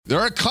There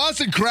are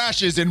constant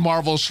crashes in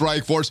Marvel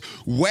Strike Force.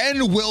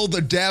 When will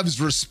the devs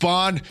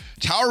respond?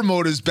 Tower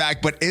mode is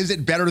back, but is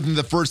it better than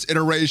the first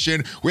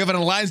iteration? We have an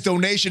Alliance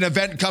donation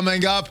event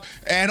coming up.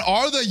 And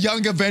are the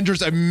Young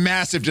Avengers a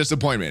massive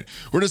disappointment?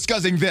 We're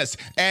discussing this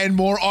and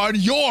more on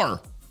your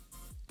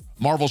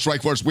Marvel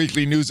Strike Force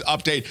weekly news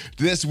update.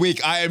 This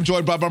week, I am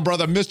joined by my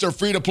brother, Mr.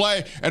 Free to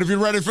Play. And if you're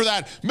ready for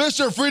that,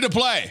 Mr. Free to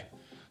Play,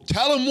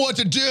 tell him what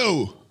to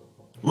do.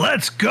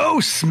 Let's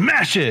go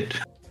smash it.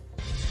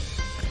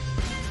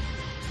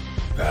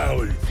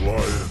 Valley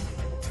flying.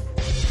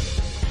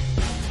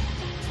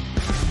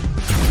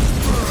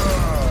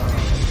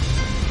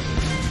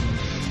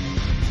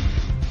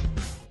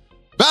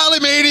 Valley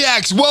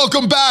Maniacs,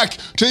 welcome back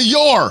to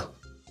your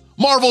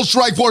Marvel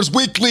Strike Force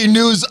weekly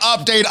news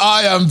update.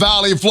 I am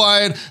Valley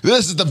Flying.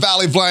 This is the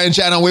Valley Flying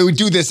channel where we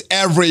do this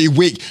every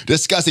week,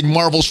 discussing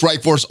Marvel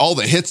Strike Force, all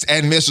the hits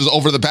and misses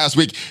over the past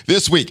week.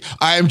 This week,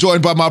 I am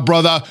joined by my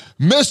brother,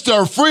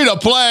 Mr. Free to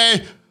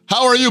Play.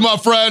 How are you, my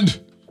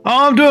friend?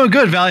 Oh, I'm doing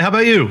good, Valley. How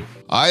about you?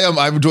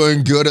 I'm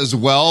doing good as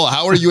well.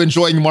 How are you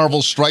enjoying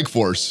Marvel Strike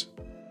Force?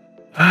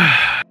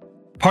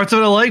 Parts of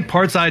it I like,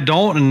 parts I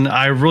don't, and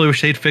I really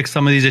wish they'd fix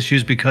some of these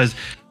issues because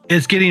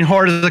it's getting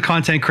hard as a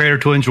content creator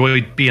to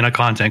enjoy being a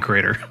content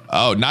creator.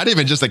 Oh, not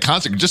even just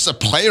just a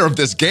player of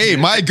this game.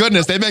 My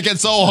goodness, they make it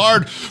so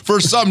hard for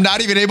some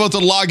not even able to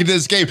log into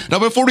this game. Now,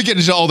 before we get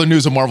into all the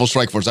news of Marvel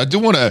Strike Force, I do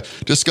want to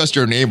discuss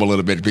your name a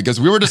little bit because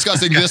we were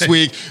discussing this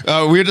week.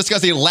 We were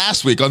discussing it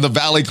last week on the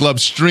Valley Club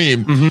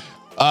stream.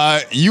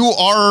 Mm-hmm. You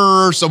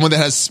are someone that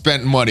has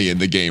spent money in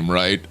the game,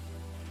 right?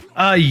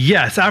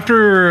 Yes.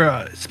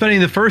 After spending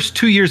the first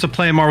 2 years of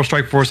playing Marvel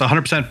Strike Force,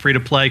 100% free to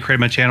play, created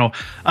my channel.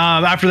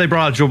 After they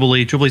brought out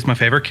Jubilee's my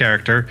favorite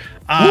character.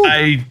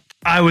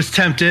 I was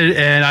tempted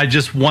and I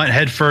just went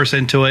headfirst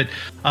into it.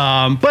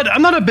 But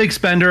I'm not a big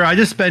spender. I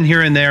just spend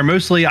here and there.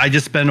 Mostly I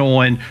just spend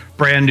on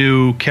brand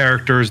new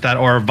characters that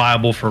are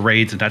viable for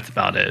raids, and that's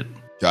about it.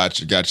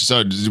 Gotcha. So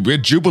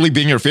with Jubilee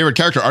being your favorite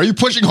character, are you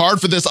pushing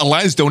hard for this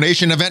Alliance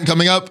donation event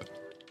coming up?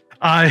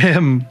 I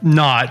am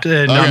not,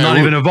 and I'm not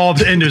even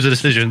involved in those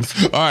decisions.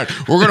 All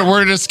right, we're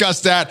gonna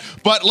discuss that,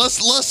 but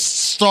let's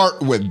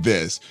start with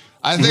this.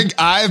 I think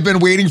I've been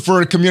waiting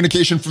for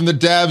communication from the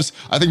devs.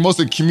 I think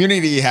most of the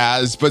community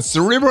has, but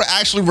Cerebro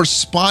actually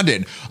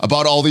responded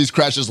about all these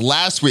crashes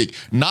last week.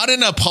 Not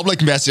in a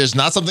public message,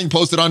 not something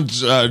posted on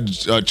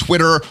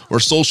Twitter or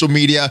social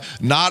media,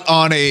 not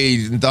on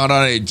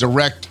a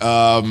direct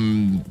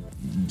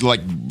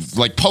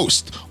like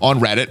post on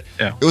Reddit.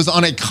 Yeah. It was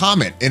on a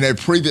comment in a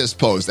previous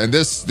post, and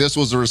this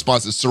was a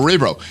response to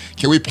Cerebro.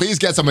 Can we please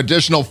get some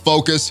additional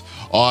focus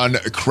on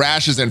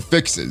crashes and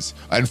fixes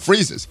and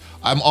freezes?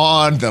 I'm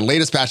on the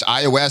latest patch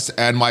iOS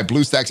and my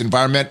BlueStacks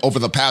environment. Over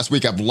the past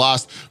week, I've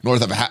lost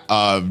north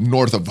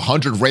of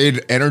 100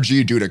 raid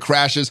energy due to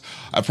crashes.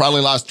 I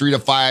probably lost 3 to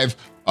 5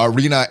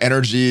 arena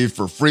energy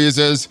for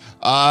freezes.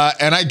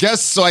 And I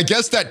guess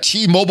that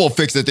T-Mobile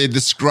fix that they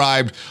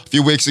described a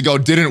few weeks ago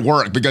didn't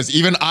work because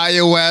even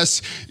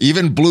iOS,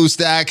 even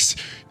BlueStacks,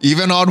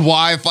 even on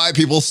Wi-Fi,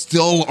 people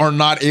still are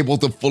not able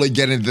to fully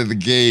get into the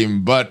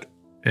game. But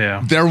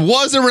yeah, there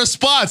was a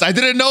response. I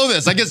didn't know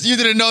this. I guess you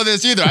didn't know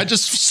this either. I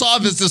just saw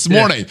this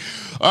morning.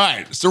 All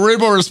right,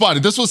 Cerebro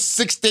responded. This was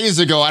 6 days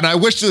ago, and I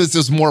wish this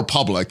was more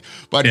public.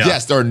 But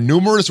yes, there are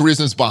numerous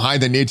reasons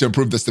behind the need to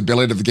improve the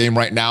stability of the game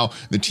right now.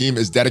 The team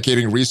is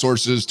dedicating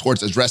resources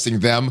towards addressing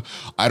them.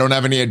 I don't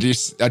have any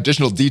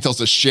additional details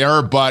to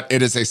share, but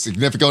it is a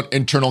significant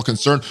internal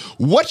concern.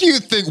 What do you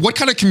think? What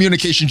kind of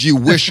communication do you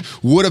wish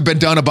would have been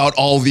done about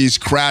all these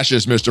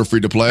crashes, Mr. Free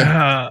to Play?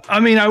 I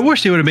mean, I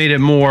wish they would have made it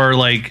more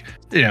like,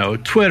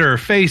 Twitter,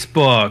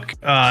 Facebook,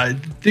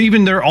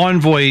 even their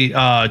Envoy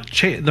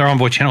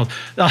channels,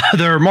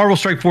 their Marvel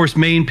Strike Force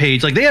main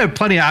page. Like, they have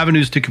plenty of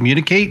avenues to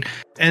communicate,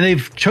 and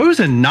they've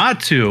chosen not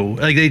to.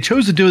 Like, they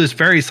chose to do this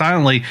very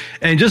silently.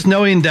 And just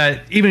knowing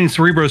that even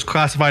Cerebro is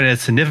classified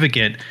as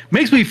significant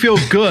makes me feel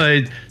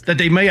good that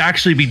they may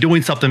actually be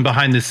doing something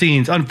behind the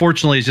scenes.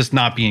 Unfortunately, it's just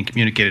not being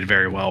communicated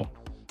very well.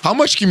 How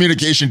much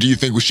communication do you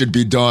think should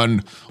be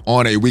done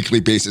on a weekly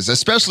basis,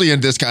 especially in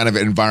this kind of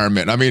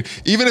environment? I mean,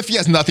 even if he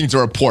has nothing to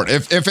report,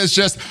 if it's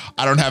just,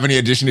 I don't have any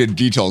additional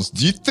details,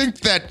 do you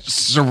think that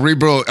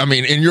Cerebro,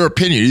 in your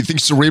opinion, do you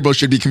think Cerebro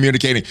should be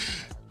communicating,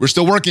 we're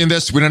still working on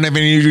this, we don't have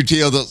any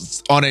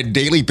details on a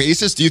daily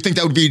basis? Do you think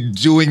that would be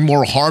doing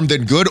more harm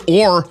than good,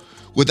 or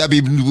would that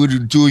be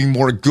doing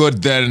more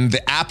good than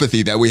the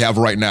apathy that we have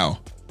right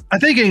now? I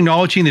think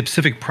acknowledging the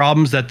specific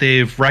problems that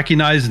they've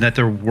recognized and that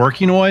they're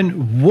working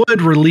on would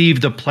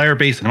relieve the player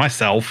base, and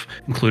myself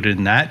included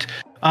in that,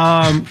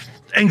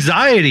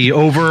 anxiety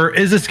over,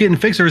 is this getting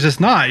fixed or is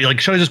this not? Like,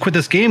 should I just quit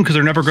this game because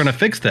they're never going to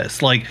fix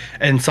this? Like,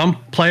 and some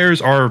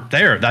players are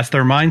there. That's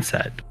their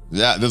mindset.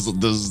 Yeah, there's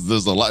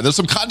a lot. There's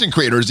some content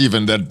creators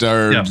even that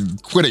are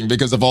quitting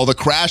because of all the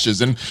crashes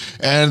and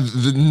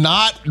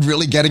not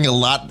really getting a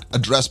lot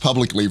addressed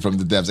publicly from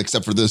the devs,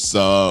 except for this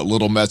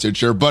little message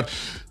here. But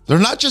They're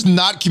not just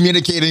not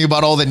communicating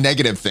about all the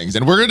negative things,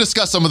 and we're going to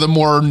discuss some of the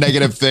more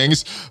negative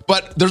things,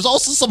 but there's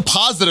also some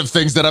positive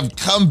things that have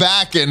come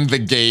back in the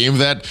game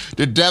that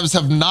the devs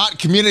have not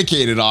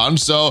communicated on.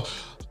 So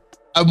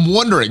I'm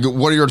wondering,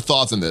 what are your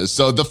thoughts on this?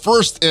 So the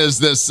first is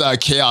this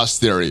chaos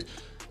theory.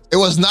 It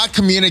was not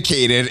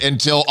communicated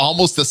until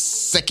almost the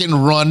second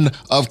run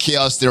of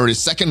chaos theory,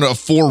 second of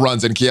 4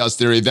 runs in chaos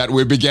theory, that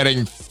we'd be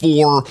getting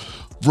 4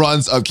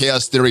 runs of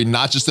chaos theory,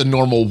 not just a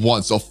normal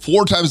one. So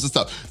 4 times the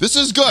stuff. This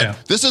is good. Yeah.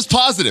 This is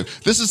positive.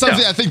 This is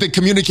something I think the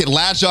community can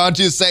latch on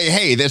to, say,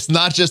 hey, that's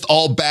not just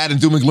all bad and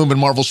doom and gloom in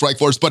Marvel Strike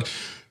Force, but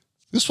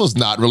this was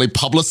not really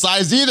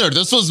publicized either.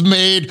 This was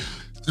made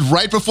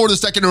right before the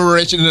second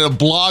iteration in a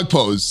blog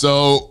post.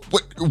 So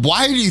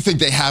why do you think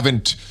they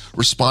haven't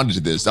responded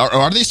to this?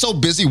 Are they so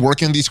busy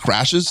working these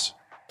crashes?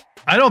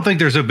 I don't think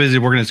they're so busy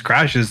working these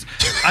crashes.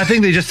 I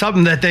think they just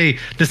something that they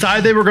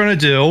decided they were going to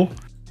do.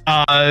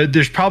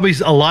 There's probably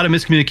a lot of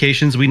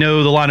miscommunications. We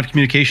know the line of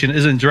communication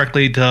isn't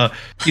directly to,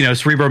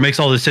 Cerebro makes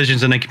all the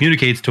decisions and then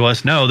communicates to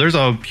us. No, there's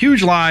a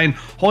huge line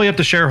all the way up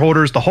to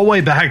shareholders, the whole way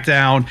back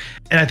down.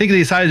 And I think they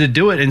decided to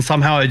do it, and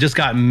somehow it just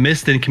got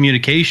missed in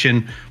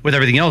communication with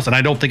everything else. And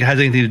I don't think it has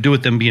anything to do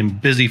with them being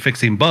busy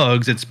fixing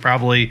bugs. It's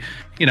probably,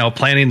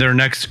 planning their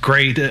next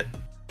great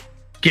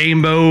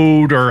game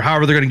mode, or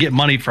however they're going to get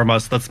money from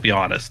us. Let's be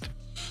honest.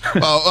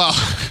 Well,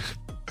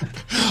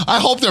 I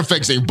hope they're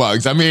fixing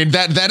bugs. I mean,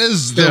 that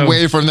is the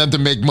way for them to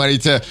make money,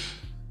 to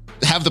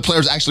have the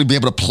players actually be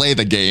able to play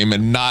the game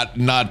and not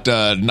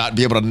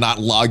be able to not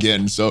log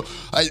in. So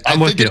I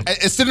think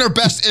it's in their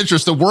best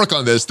interest to work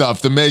on this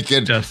stuff to make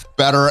it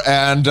better.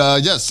 And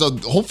so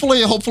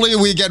hopefully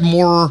we get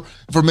more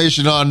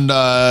information on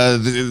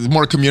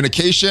more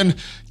communication.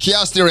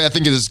 Chaos Theory, I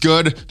think, is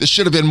good. This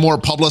should have been more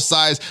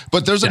publicized.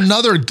 But there's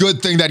another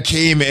good thing that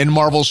came in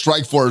Marvel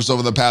Strike Force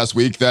over the past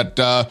week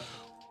that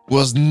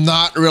was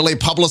not really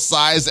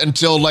publicized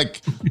until like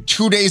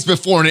 2 days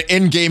before an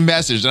in-game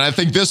message. And I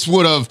think this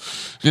would have,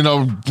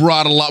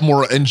 brought a lot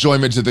more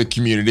enjoyment to the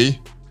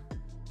community.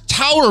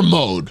 Tower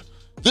mode.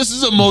 This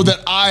is a mode that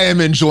I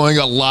am enjoying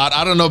a lot.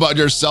 I don't know about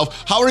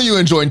yourself. How are you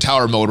enjoying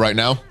Tower mode right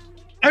now?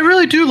 I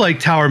really do like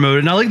Tower mode,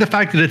 and I like the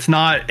fact that it's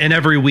not an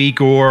every week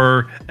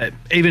or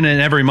even an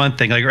every month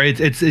thing. Like, right,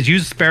 it's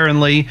used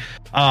sparingly.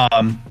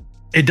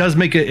 It does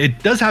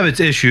have its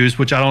issues,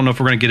 which I don't know if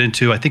we're going to get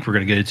into. I think we're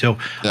going to get into.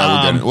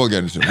 Yeah, we'll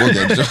get into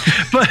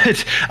it.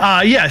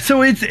 But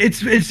so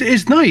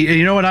it's nice,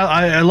 and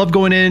I love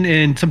going in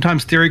and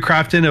sometimes theory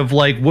crafting of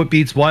like what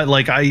beats what.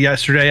 Like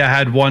yesterday I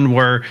had one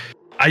where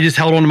I just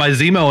held on to my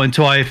Zemo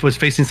until I was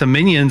facing some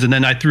minions, and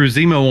then I threw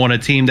Zemo on a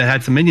team that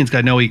had some minions, because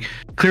I know he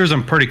clears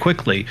them pretty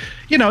quickly.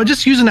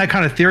 Just using that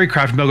kind of theory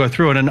crafting to go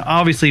through it. And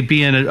obviously,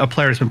 being a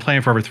player that's been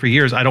playing for over 3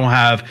 years, I don't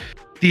have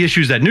the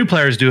issues that new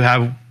players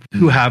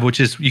have, which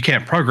is you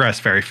can't progress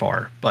very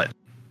far. But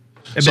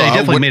they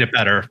definitely made it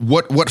better.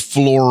 What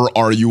floor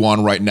are you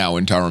on right now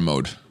in Tower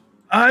mode?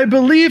 I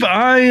believe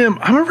I'm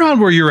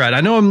around where you're at.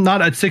 I know I'm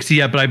not at 60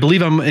 yet, but I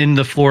believe I'm in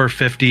the floor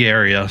 50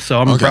 area. So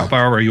I'm about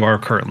where you are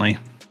currently.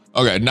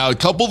 Okay, now a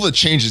couple of the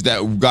changes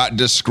that got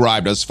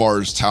described as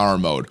far as Tower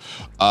mode.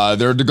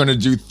 They're going to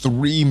do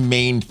 3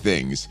 main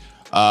things.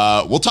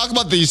 We'll talk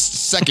about these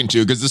second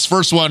 2, because this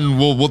first one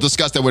we'll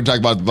discuss that when we talk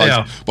about the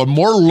bugs. But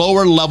more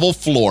lower level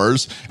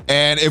floors.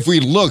 And if we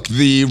look,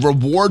 the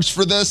rewards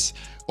for this,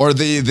 or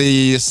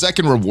the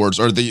second rewards,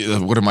 or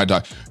what am I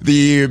talking?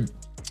 The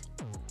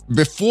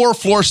before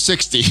floor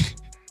 60,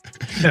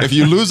 if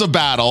you lose a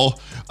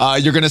battle,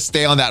 you're going to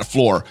stay on that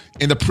floor.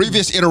 In the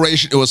previous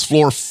iteration, it was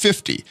floor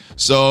 50.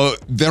 So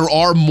there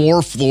are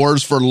more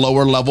floors for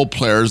lower level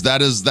players.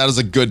 That is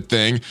a good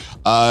thing.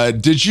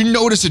 Did you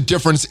notice a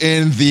difference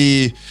in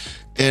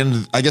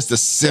I guess the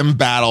sim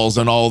battles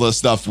and all the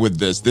stuff with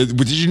this?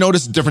 Did you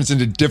notice a difference in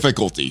the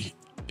difficulty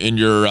in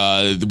your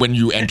when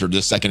you entered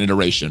the second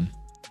iteration?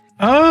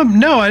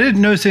 No, I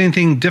didn't notice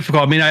anything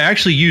difficult. I mean, I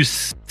actually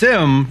used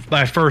sim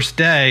my first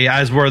day,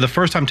 as where the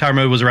first time Tower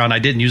mode was around, I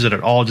didn't use it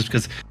at all, just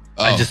because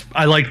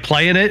I liked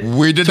playing it.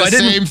 We did the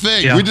same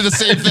thing. Yeah. We did the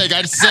same thing.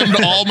 I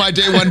simmed all my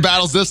day 1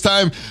 battles this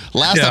time.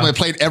 Last time I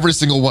played every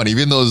single one,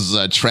 even those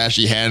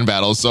trashy hand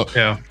battles. So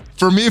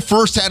for me,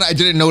 firsthand, I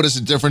didn't notice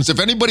a difference. If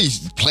anybody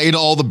played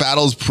all the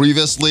battles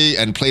previously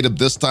and played it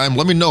this time,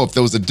 let me know if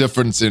there was a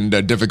difference in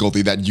the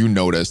difficulty that you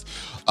noticed.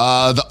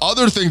 The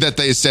other thing that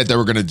they said they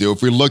were going to do,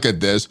 if we look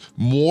at this,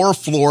 more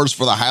floors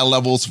for the high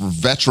levels for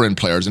veteran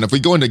players. And if we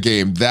go into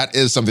game, that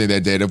is something they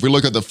did. If we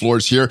look at the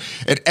floors here,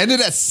 it ended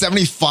at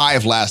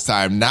 75 last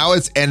time. Now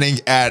it's ending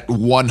at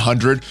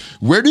 100.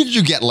 Where did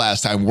you get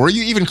last time? Were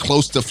you even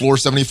close to floor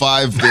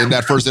 75 in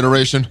that first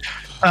iteration?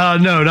 No,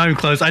 not even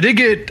close. I think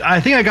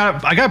I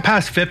got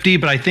past 50,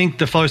 but I think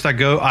the furthest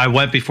I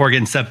went before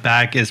getting set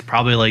back is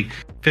probably like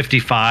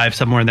 55,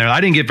 somewhere in there. I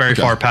didn't get very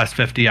far past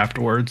 50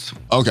 afterwards.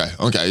 Okay.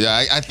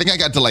 Yeah, I think I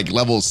got to like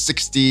level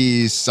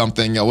 60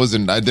 something.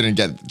 I didn't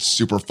get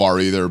super far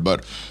either,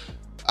 but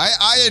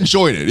I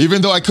enjoyed it.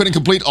 Even though I couldn't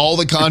complete all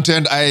the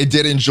content, I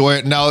did enjoy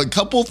it. Now, a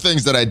couple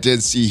things that I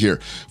did see here.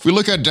 If we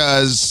look at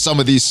some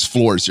of these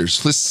floors here,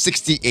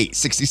 68,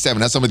 67,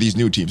 that's some of these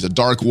new teams, the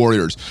Dark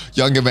Warriors,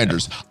 Young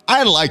Avengers.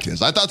 I like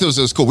this. I thought this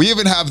was cool. We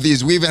even have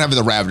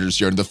the Ravagers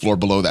here in the floor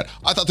below that.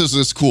 I thought this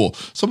was cool.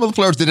 Some of the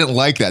players didn't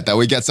like that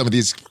we get some of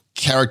these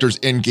characters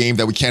in game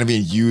that we can't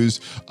even use.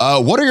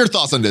 What are your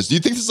thoughts on this? Do you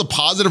think this is a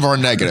positive or a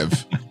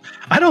negative?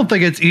 I don't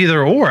think it's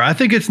either or. I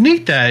think it's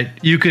neat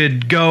that you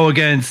could go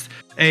against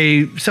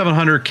a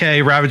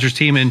 700K Ravagers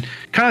team and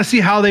kind of see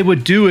how they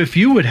would do if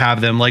you would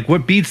have them, like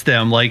what beats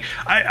them. Like,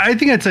 I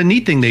think it's a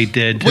neat thing they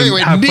did to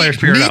have players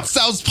figure it out. Neat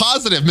sounds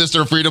positive,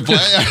 Mr. Free to Play.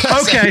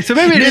 Okay, so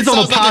maybe it is on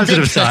the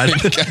positive side.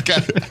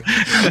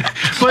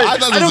 But I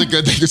thought this was a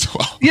good thing as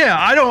well. Yeah,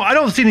 I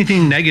don't see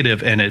anything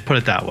negative in it, put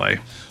it that way.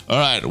 All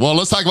right, well,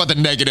 let's talk about the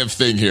negative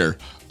thing here.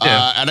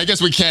 Yeah. And I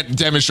guess we can't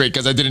demonstrate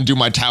because I didn't do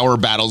my tower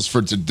battles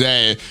for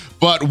today.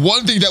 But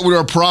one thing that we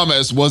were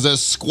promised was a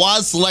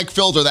squad select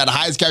filter that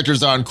hides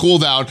characters on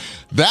cooldown.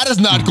 That is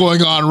not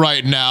going on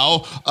right now.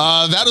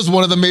 That is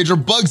one of the major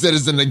bugs that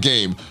is in the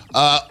game.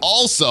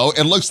 Also,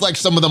 it looks like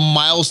some of the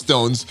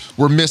milestones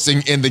were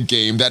missing in the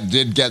game that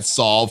did get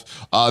solved.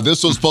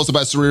 This was posted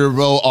by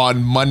Cerebro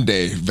on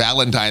Monday,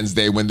 Valentine's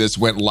Day, when this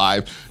went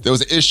live. There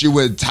was an issue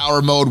with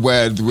tower mode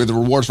where the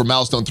rewards for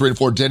milestone 3 and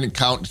 4 didn't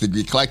count to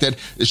be collected.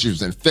 Issues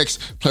been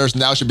fixed. Players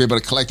now should be able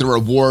to collect the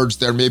rewards.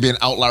 There may be an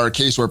outlier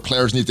case where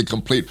players need to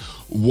complete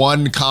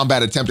one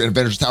combat attempt in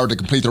Avengers Tower to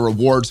complete the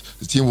rewards.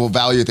 The team will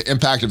evaluate the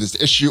impact of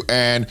this issue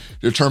and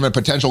determine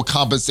potential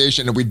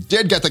compensation. And we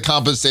did get the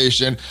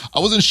compensation. I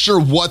wasn't sure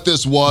what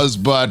this was,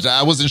 but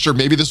I wasn't sure.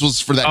 Maybe this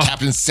was for that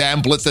Captain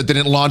Sam Blitz that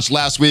didn't launch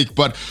last week.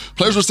 But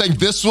players were saying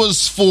this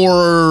was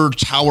for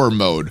tower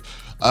mode.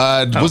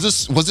 Was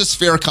this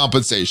fair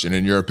compensation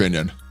in your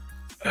opinion?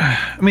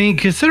 I mean,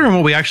 considering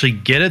what we actually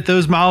get at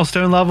those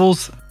milestone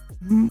levels,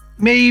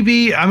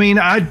 maybe. I mean,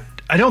 I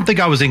don't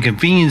think I was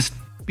inconvenienced,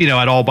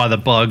 at all by the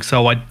bug.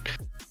 So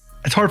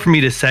it's hard for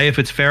me to say if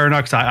it's fair or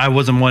not, because I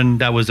wasn't one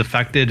that was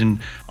affected. And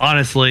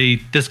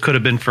honestly, this could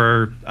have been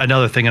for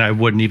another thing, and I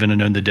wouldn't even have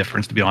known the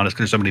difference, to be honest,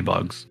 because there's so many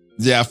bugs.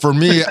 Yeah, for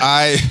me,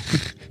 I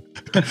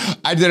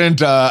didn't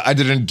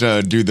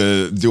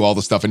do all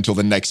the stuff until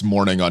the next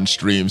morning on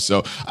stream,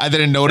 so I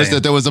didn't notice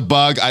that there was a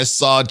bug. I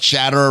saw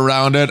chatter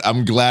around it.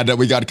 I'm glad that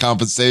we got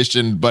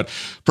compensation, but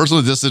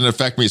personally, this didn't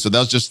affect me. So that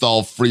was just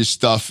all free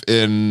stuff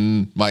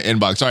in my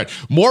inbox. All right,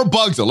 more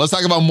bugs though. Let's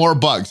talk about more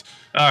bugs.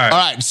 All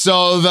right.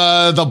 So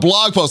the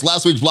blog post,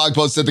 last week's blog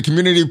post, said the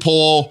community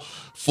poll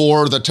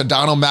for the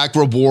Tadano Mac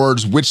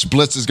rewards, which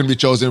blitz is going to be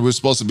chosen. It was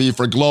supposed to be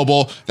for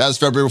global. That was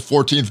February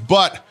 14th,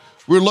 but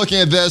we're looking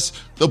at this.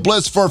 The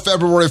blitz for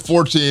February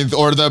 14th,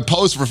 or the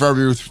post for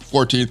February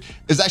 14th,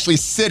 is actually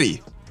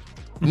city,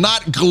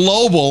 not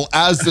global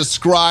as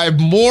described.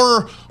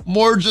 More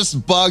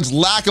just bugs,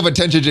 lack of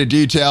attention to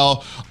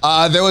detail.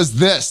 There was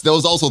this. There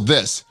was also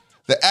this.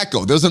 The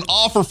Echo. There was an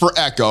offer for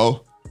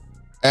Echo,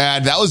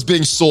 and that was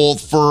being sold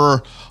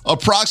for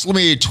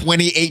approximately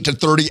 28 to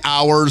 30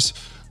 hours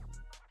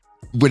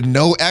with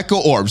no Echo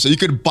Orb. So you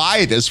could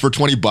buy this for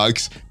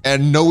 $20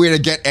 and no way to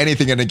get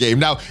anything in the game.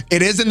 Now,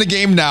 it is in the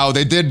game now.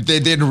 They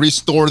did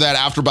restore that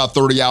after about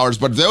 30 hours,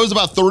 but there was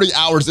about 30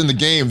 hours in the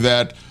game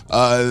that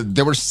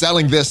they were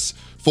selling this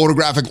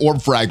photographic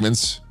orb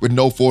fragments with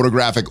no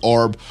photographic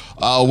orb.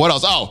 What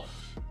else? Oh,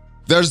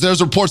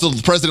 there's reports that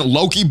the President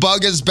Loki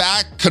bug is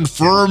back,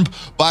 confirmed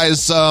by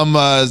some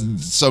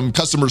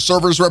customer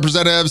service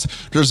representatives.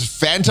 There's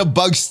Phantom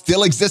bugs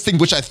still existing,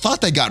 which I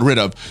thought they got rid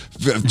of.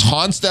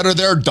 Taunts that are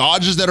there,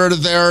 dodges that are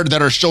there,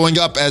 that are showing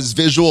up as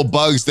visual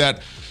bugs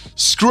that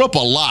screw up a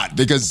lot,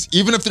 because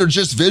even if they're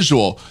just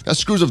visual, that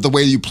screws up the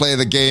way you play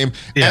the game.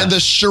 Yeah. And the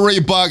Shuri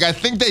bug, I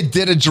think they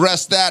did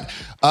address that.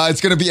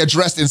 It's going to be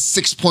addressed in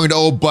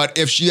 6.0, but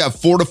if she have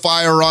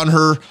Fortifier on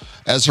her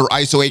as her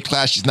ISO 8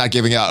 class, she's not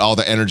giving out all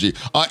the energy.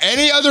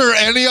 Any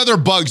other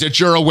bugs that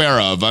you're aware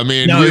of? I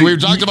mean,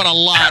 we've talked about a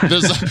lot.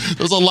 There's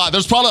a lot.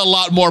 There's probably a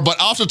lot more, but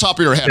off the top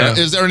of your head,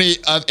 is there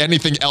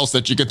anything else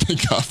that you could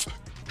think of?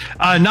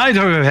 Not off the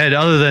top of my head,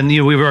 other than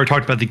we've already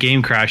talked about the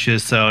game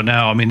crashes. So no,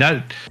 I mean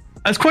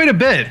that's quite a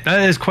bit.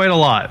 That is quite a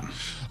lot.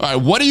 All right,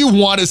 what do you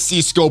want to see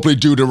Scopely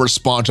do to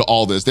respond to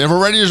all this? They've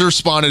already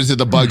responded to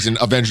the bugs in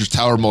Avengers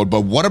Tower mode,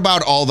 but what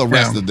about all the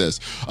rest of this?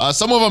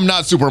 Some of them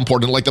not super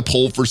important, like the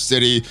poll for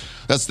City.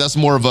 That's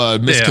more of a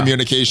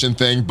miscommunication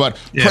thing. But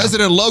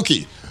President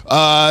Loki,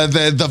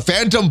 the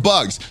Phantom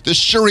bugs, the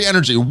Shuri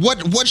energy.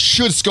 What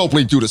should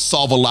Scopely do to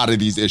solve a lot of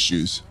these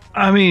issues?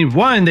 I mean,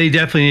 one, they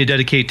definitely need to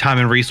dedicate time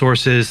and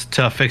resources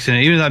to fixing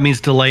it, even if that means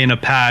delaying a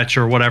patch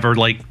or whatever.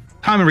 Like,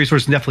 time and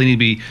resources definitely need to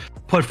be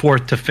put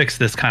forth to fix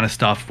this kind of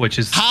stuff, which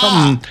is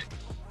something.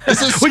 This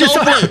is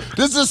Scopely.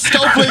 This is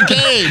Scopely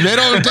game. They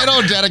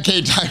don't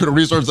dedicate time and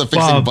resources to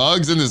fixing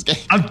bugs in this game.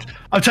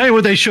 I'll tell you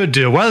what they should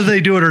do. Whether they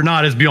do it or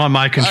not is beyond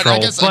my control. I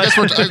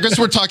guess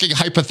we're talking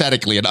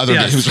hypothetically in other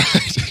games,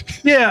 right?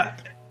 Yeah,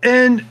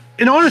 and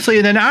honestly,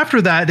 and then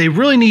after that, they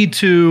really need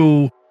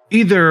to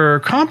either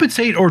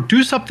compensate or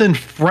do something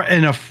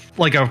in a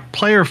like a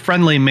player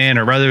friendly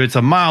manner, whether it's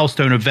a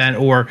milestone event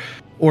or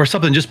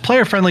something just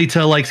player friendly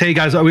to like say, hey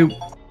guys,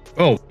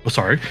 oh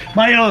sorry,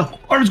 my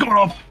arm's going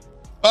off.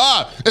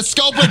 It's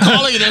Scopely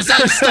calling you. They're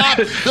saying stop.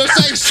 They're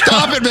saying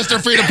stop it, Mr.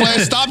 Free to Play.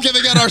 Stop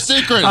giving out our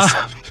secrets.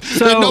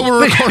 So no,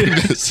 we're recording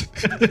this.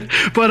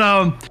 But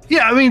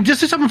yeah, I mean, just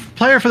do something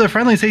player for the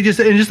friendly. Say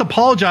just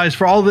apologize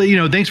for all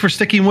the thanks for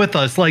sticking with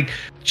us. Like,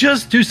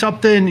 just do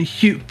something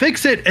huge,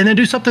 fix it, and then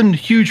do something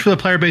huge for the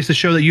player base to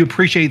show that you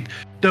appreciate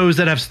those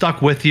that have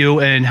stuck with you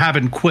and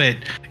haven't quit.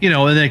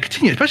 And then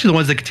continue, especially the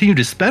ones that continue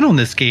to spend on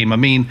this game. I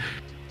mean.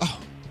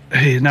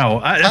 Hey, no,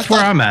 that's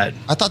where I'm at.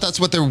 I thought that's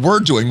what they were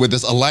doing with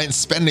this Alliance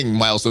spending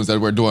milestones that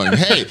we're doing.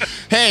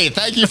 Hey,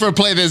 thank you for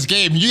playing this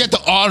game. You get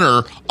the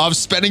honor of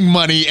spending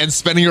money and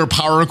spending your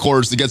power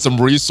cores to get some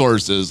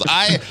resources.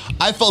 I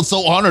felt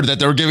so honored that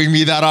they were giving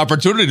me that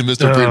opportunity,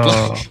 Mr.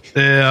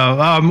 Free. Yeah,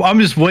 I'm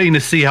just waiting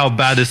to see how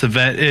bad this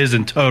event is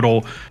in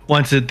total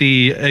once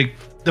the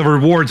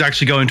rewards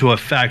actually go into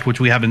effect,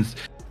 which we haven't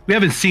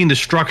seen the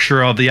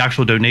structure of the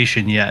actual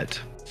donation yet.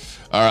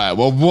 All right.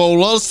 Well,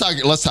 let's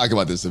talk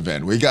about this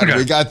event. We got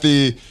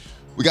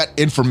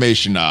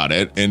information on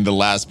it in the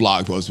last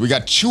blog post. We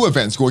got 2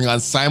 events going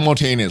on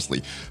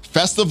simultaneously.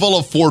 Festival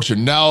of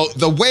Fortune. Now,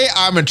 the way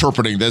I'm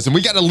interpreting this, and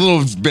we got a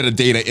little bit of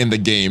data in the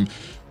game,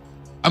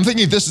 I'm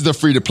thinking this is the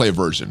free-to-play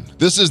version.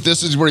 This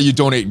is where you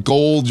donate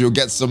gold. You'll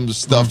get some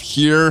stuff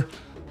here.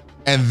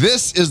 And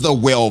this is the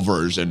whale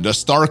version, the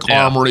Stark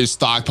Armory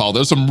stockpile.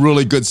 There's some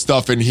really good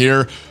stuff in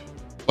here.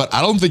 But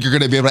I don't think you're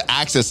going to be able to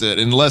access it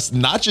unless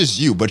not just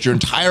you, but your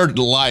entire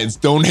alliance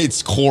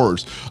donates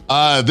cores.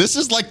 This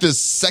is like the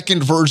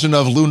second version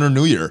of Lunar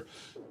New Year.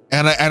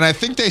 And I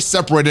think they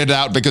separated it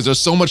out because there's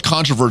so much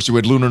controversy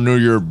with Lunar New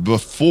Year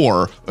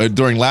before,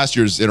 during last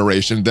year's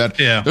iteration, that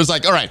there's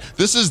like, all right,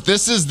 this is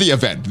the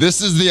event.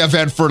 This is the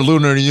event for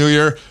Lunar New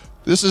Year.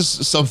 This is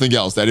something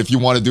else that if you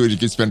want to do it, you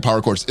can spend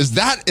power cores. Is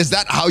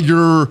that how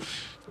you're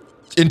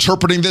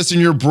interpreting this in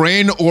your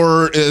brain,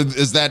 or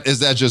is that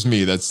just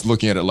me that's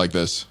looking at it like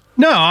this?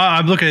 No,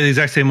 I'm looking at it the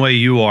exact same way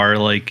you are.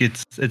 Like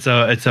it's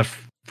a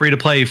free to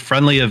play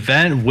friendly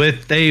event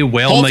with a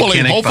whale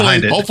mechanic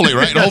behind it. Hopefully,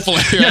 right? Hopefully,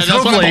 yes, that's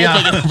hopefully, what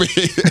I'm hoping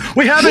it'll be.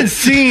 We haven't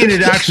seen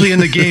it actually in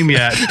the game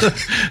yet,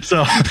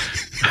 so.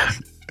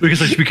 Because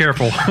I should be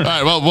careful. All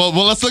right. Well,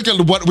 let's look at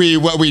what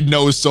we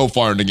know so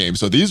far in the game.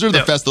 So these are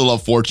the Festival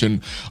of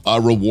Fortune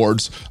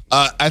rewards.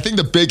 I think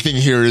the big thing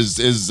here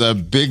is a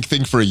big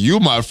thing for you,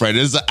 my friend,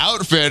 is the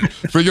outfit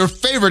for your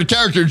favorite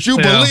character,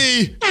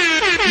 Jubilee.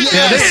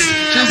 Yes,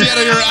 she's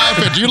getting her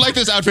outfit. Do you like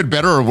this outfit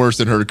better or worse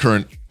than her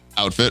current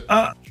outfit?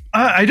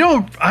 I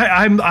don't.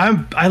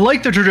 I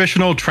like the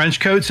traditional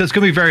trench coat, so it's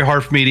going to be very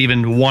hard for me to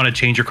even want to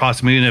change your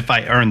costume, even if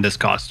I earn this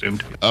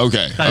costume.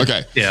 Okay.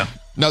 Yeah.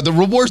 Now, the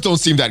rewards don't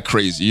seem that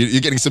crazy.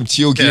 You're getting some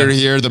teal gear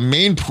here. The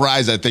main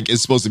prize, I think,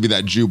 is supposed to be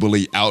that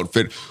Jubilee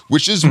outfit,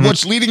 which is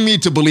what's leading me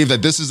to believe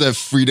that this is a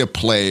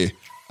free-to-play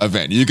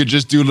event. You could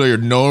just do your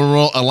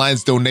normal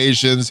Alliance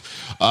donations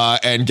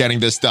and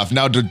getting this stuff.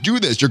 Now, to do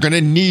this, you're going to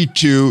need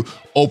to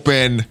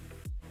open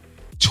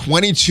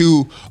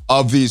 22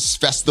 of these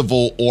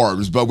festival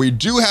orbs, but we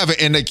do have a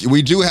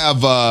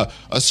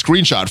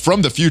screenshot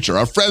from the future,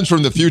 our friends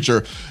from the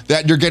future,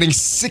 that you're getting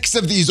 6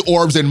 of these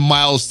orbs in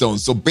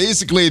milestones. So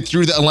basically,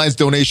 through the Alliance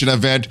donation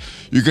event,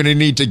 you're going to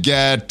need to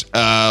get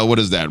what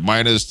is that?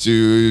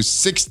 -2,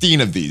 16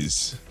 of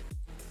these.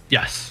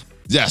 Yes.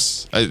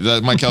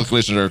 My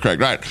calculations are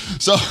correct. Right.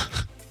 So.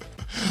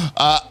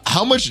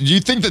 How much do you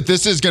think that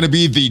this is going to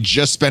be the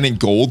just spending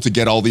gold to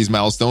get all these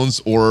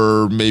milestones,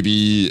 or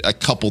maybe a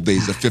couple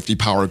days of 50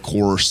 power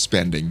core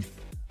spending?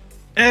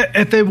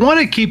 If they want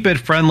to keep it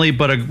friendly,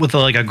 but with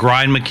a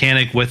grind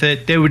mechanic with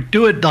it, they would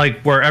do it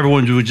like where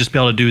everyone would just be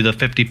able to do the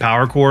 50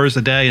 power cores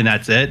a day and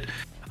that's it.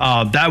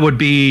 That would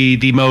be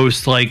the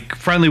most like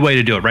friendly way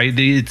to do it, right?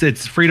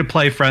 It's free to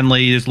play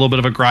friendly. There's a little bit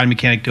of a grind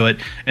mechanic to it,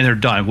 and they're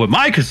done. What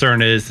my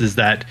concern is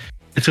that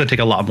it's going to take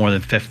a lot more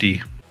than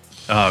 50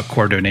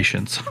 core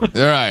donations. All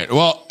right.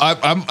 Well,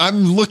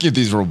 I'm looking at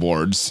these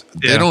rewards.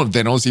 They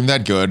don't seem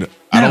that good.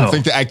 I don't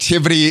think the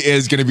activity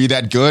is going to be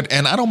that good,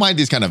 and I don't mind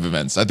these kind of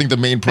events. I think the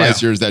main prize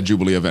here is that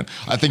Jubilee event.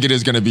 I think it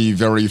is going to be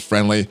very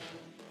friendly.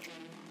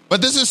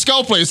 But this is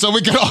Scopely, so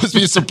we could always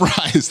be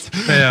surprised.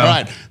 All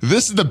right.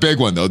 This is the big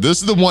one, though. This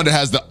is the one that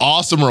has the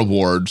awesome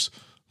rewards,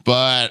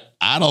 but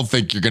I don't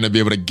think you're going to be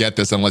able to get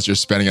this unless you're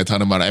spending a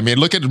ton of money. I mean,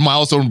 look at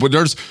milestone, but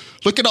there's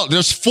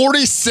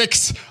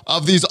 46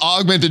 of these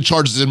augmented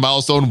charges in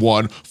milestone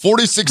 1,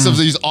 46 of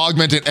these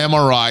augmented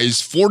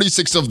MRIs,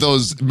 46 of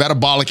those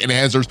metabolic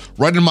enhancers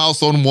right in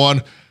milestone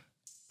 1.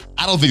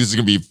 I don't think this is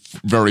going to be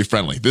very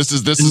friendly. This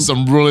is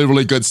some really,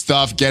 really good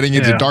stuff. Getting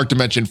into Dark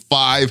Dimension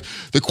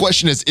 5. The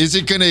question is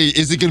it going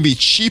to be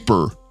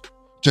cheaper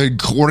to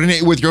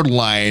coordinate with your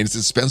lines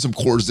and spend some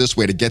cores this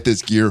way to get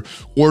this gear,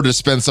 or to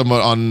spend some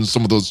on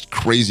some of those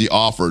crazy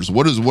offers?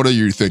 What do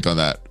you think on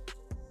that?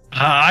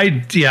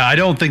 I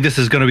don't think this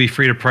is going to be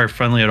free to play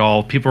friendly at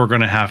all. People are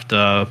going to have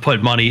to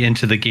put money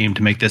into the game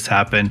to make this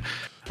happen.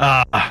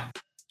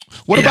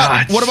 What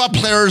about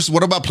players?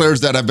 What about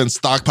players that have been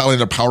stockpiling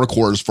their power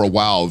cores for a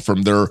while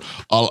from their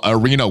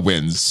arena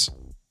wins?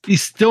 You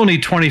still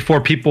need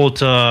 24 people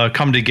to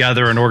come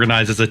together and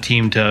organize as a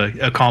team to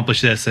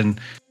accomplish this. And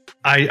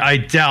I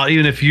doubt,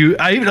 even if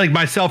even like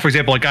myself, for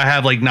example, like I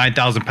have like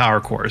 9,000 power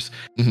cores.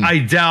 Mm-hmm. I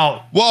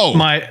doubt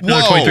my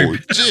 23.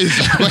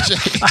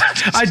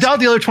 I doubt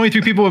the other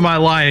 23 people in my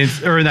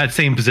alliance are in that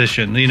same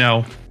position, you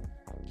know.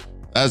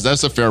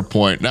 That's a fair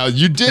point. Now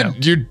you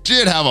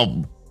did have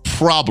a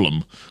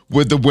problem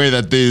with the way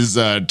that these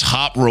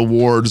top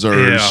rewards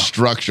are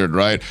structured,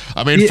 right?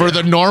 I mean, for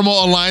the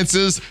normal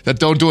alliances that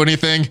don't do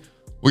anything,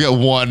 we get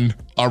 1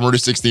 Armor to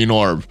 16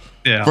 orb.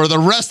 Yeah. For the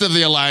rest of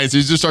the alliance,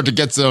 you just start to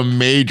get some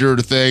major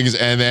things,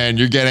 and then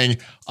you're getting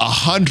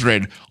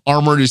 100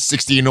 Armor to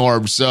 16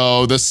 orbs.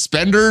 So the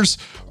spenders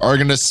are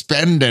going to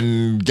spend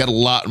and get a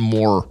lot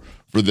more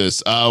for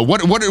this.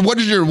 What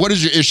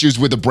is your issues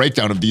with the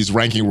breakdown of these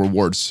ranking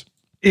rewards?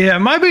 Yeah,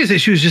 my biggest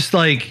issue is just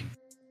like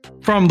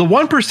from the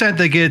 1%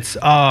 that gets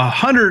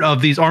 100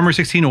 of these Armor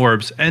 16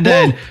 orbs, and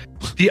then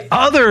the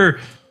other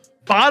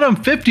bottom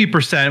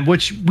 50%,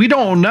 which we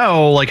don't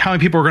know like how many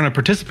people are going to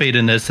participate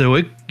in this. So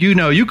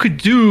you could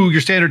do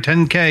your standard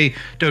 10K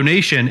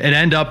donation and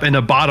end up in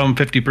the bottom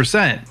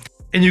 50%,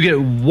 and you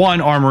get 1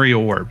 armory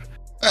orb.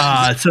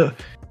 So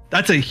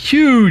that's a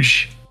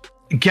huge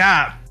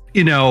gap,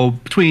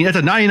 between that's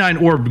a 99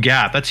 orb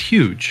gap. That's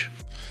huge.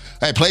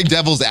 Hey, playing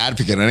devil's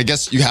advocate, and I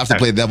guess you have to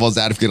play devil's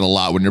advocate a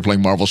lot when you're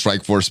playing Marvel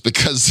Strike Force,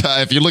 because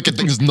if you look at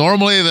things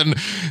normally, then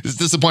it's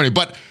disappointing.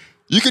 But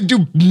you could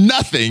do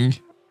nothing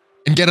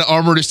and get an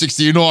Armor to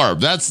 16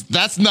 orb.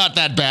 That's not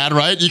that bad,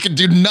 right? You can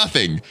do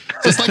nothing.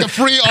 Just like a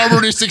free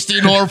Armor to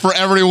 16 orb for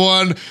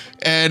everyone.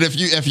 And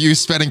if you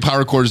spending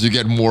power cores, you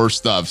get more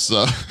stuff.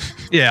 So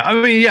yeah, I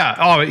mean, yeah.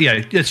 Oh,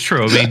 yeah, it's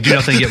true. I mean, do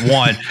nothing, get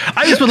 1.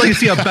 I just would like to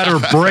see a better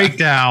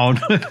breakdown,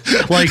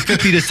 like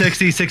 50 to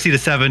 60, 60 to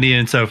 70,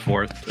 and so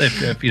forth. If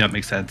that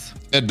makes sense.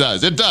 It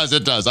does.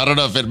 I don't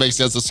know if it makes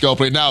sense to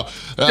scope it. Now,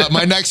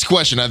 my next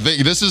question, I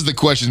think this is the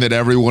question that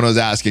everyone was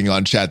asking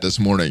on chat this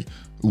morning.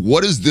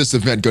 What is this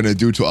event going to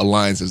do to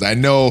alliances? I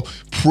know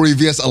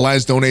previous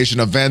alliance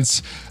donation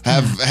events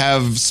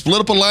have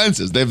split up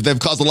alliances. They've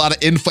caused a lot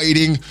of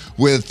infighting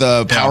with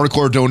power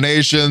core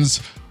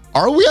donations.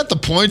 Are we at the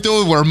point,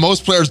 though, where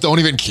most players don't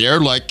even care?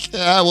 Like,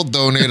 we'll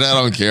donate, I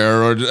don't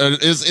care. Or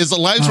is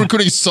alliance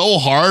recruiting so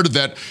hard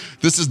that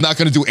this is not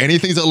going to do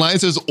anything to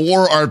alliances?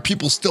 Or are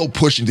people still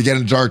pushing to get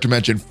into Dark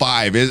Dimension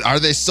 5? Are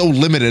they so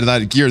limited in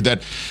that gear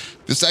that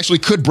this actually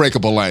could break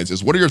up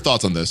alliances? What are your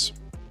thoughts on this?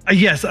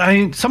 Yes,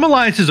 some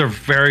alliances are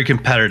very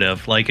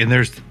competitive. Like, and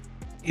there's,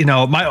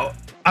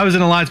 I was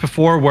in an alliance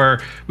before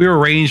where we were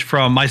ranged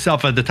from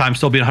myself at the time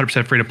still being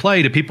 100% free to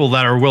play to people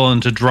that are willing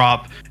to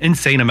drop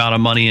insane amount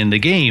of money in the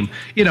game.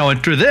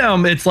 And to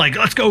them, it's like,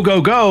 let's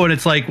go. And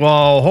it's like,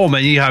 well,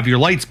 man, you have your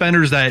light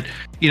spenders that,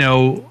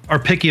 are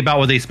picky about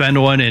what they spend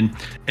on,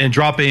 and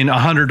dropping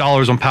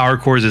 $100 on power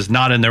cores is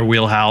not in their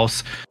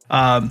wheelhouse.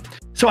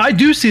 So I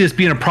do see this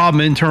being a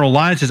problem in internal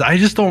alliances. I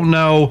just don't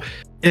know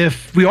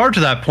if we are to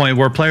that point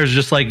where players are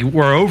just like,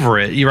 we're over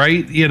it,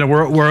 right?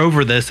 We're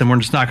over this, and we're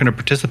just not going to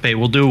participate.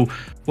 We'll do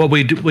what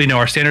we do,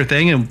 our standard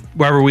thing, and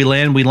wherever we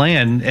land, we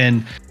land.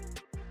 And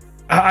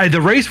the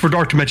race for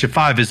Dark Dimension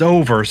 5 is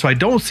over, so I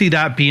don't see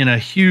that being a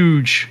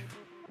huge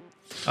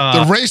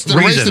the race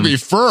to be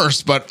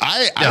first, but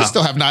I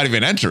still have not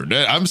even entered.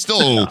 I'm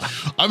still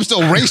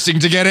racing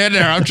to get in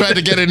there. I'm trying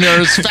to get in there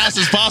as fast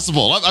as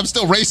possible. I'm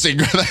still racing.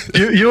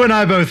 you and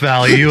I both,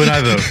 Valley. You and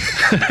I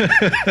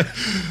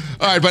both.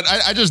 All right, but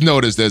I just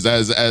noticed this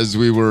as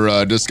we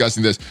were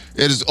discussing this.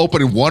 It is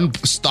opening 1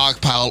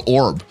 stockpile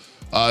orb.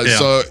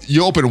 So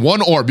you open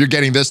 1 orb, you're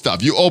getting this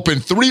stuff. You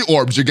open 3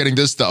 orbs, you're getting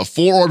this stuff.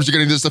 4 orbs, you're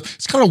getting this stuff.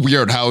 It's kind of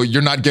weird how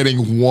you're not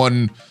getting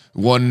one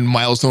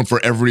milestone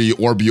for every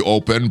orb you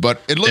open, but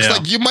it looks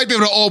like you might be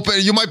able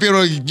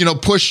to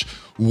push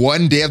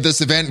one day of this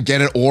event,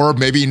 get an orb,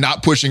 maybe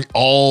not pushing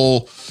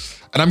all.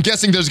 And I'm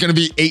guessing there's going to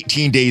be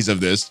 18 days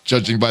of this,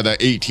 judging by the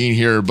 18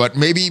 here. But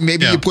maybe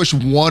you push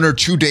 1 or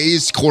 2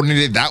 days,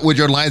 coordinated that with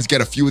your lines,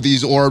 get a few of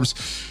these orbs.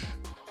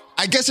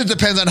 I guess it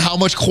depends on how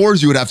much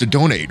cores you would have to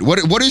donate.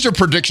 What is your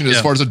prediction as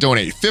far as a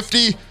donate?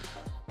 50,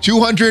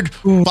 200,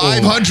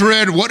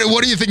 500? What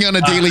are you thinking on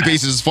a daily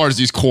basis as far as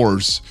these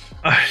cores?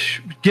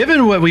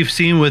 Given what we've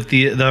seen with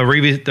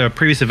the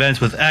previous events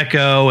with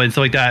Echo and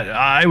stuff like that,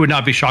 I would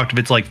not be shocked if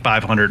it's like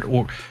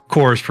 500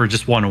 cores for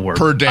just 1 award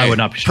per day. I would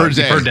not be shocked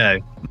per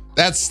day.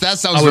 That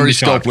sounds very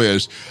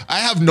scopely. I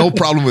have no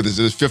problem with this.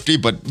 It's 50,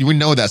 but we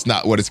know that's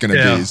not what it's going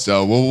to be.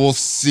 So we'll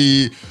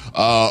see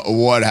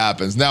what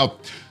happens. Now,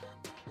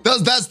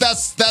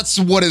 that's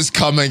what is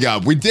coming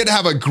up. We did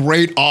have a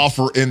great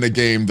offer in the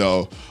game,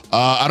 though.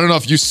 I don't know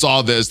if you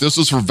saw this. This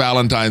was for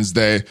Valentine's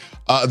Day.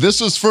 This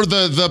was for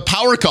the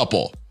power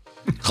couple,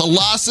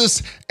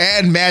 Colossus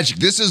and Magic.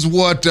 This is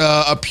what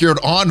appeared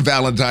on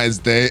Valentine's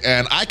Day,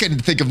 and I can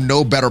think of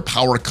no better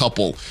power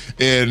couple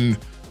in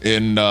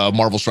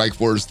Marvel Strike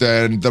Force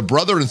than the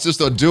brother and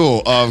sister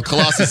duo of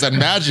Colossus and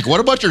Magic. What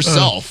about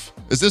yourself?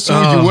 Is this who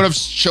you would have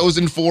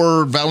chosen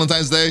for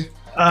Valentine's Day?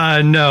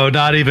 No,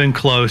 not even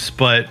close.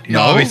 But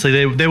No?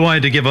 obviously they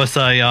wanted to give us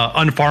a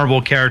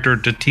unfarmable character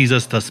to tease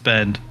us to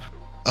spend.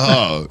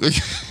 Oh.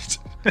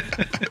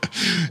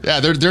 Yeah,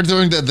 they're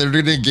doing that. They're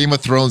doing Game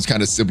of Thrones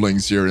kind of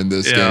siblings here in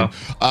this game.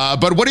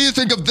 But what do you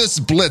think of this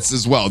blitz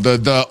as well?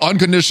 The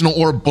unconditional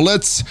orb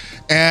blitz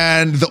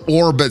and the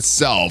orb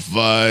itself.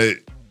 A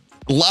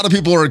lot of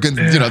people are,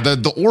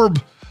 the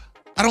orb.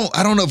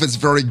 I don't know if it's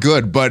very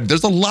good, but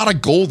there's a lot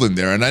of gold in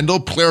there, and I know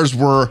players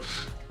were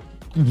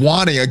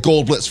wanting a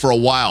gold blitz for a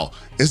while.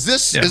 Is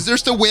there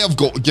still a way of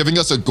giving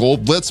us a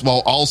gold blitz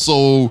while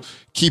also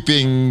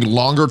keeping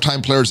longer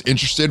time players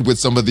interested with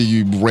some of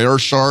the rare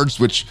shards,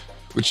 which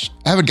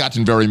I haven't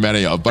gotten very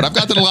many of, but I've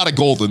gotten a lot of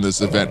gold in this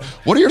event.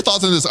 What are your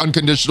thoughts on this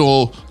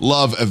unconditional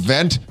love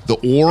event, the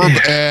orb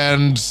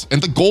and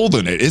the gold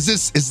in it? Is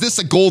this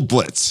a gold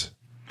blitz?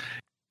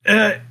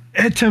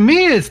 To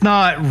me, it's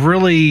not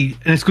really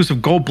an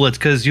exclusive gold blitz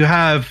because you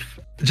have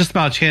just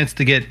about a chance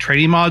to get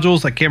trading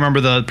modules. I can't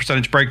remember the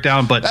percentage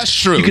breakdown, but that's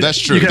true. That's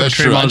true.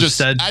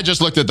 I just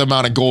looked at the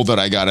amount of gold that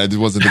I got. I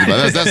wasn't thinking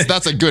about that.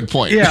 That's a good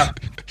point. Yeah.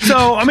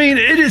 So I mean,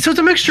 it's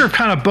a mixture of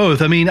kind of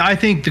both. I mean, I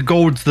think the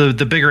gold's the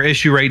bigger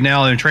issue right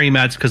now in trading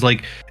mats because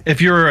like if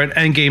you're an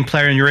end game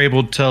player and you're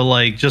able to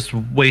like just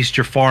waste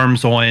your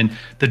farms on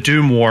the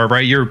Doom War,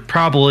 right? You're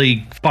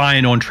probably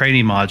fine on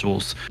trading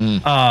modules.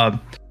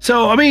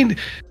 So I mean,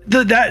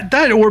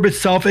 that orb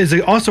itself is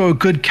also a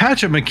good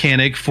catch-up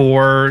mechanic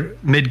for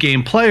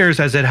mid-game players,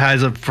 as it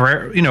has a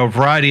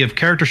variety of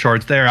character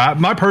shards there.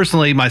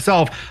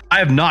 Myself, I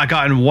have not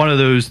gotten one of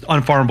those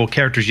unfarmable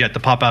characters yet to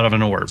pop out of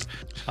an orb.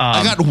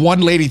 I got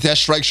one Lady Death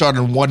Strike shard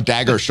and one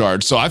Dagger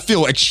shard, so I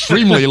feel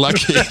extremely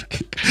lucky.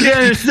 Yeah,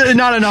 it's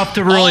not enough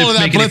to really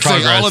make any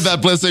progress. All of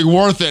that blitzing,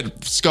 worth it,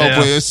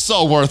 Scopely. It's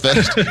so worth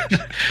it.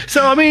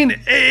 So, I mean,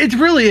 it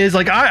really is.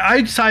 Like,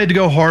 I decided to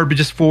go hard but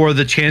just for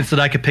the chance that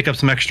I could pick up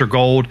some extra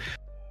gold.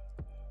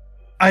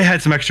 I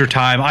had some extra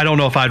time. I don't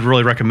know if I'd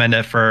really recommend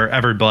it for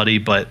everybody,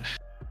 but...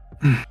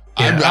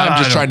 I'm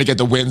just trying to get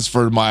the wins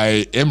for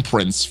my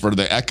imprints for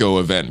the Echo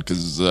event,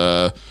 because...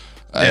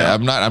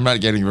 I'm not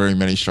getting very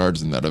many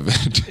shards in that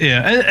event.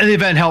 Yeah, and the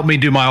event helped me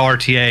do my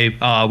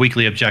RTA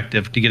weekly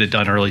objective to get it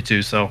done early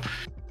too. So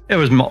it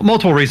was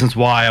multiple reasons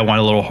why I went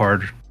a little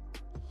hard.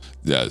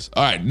 Yes.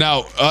 All right.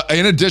 Now,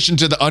 in addition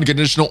to the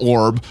unconditional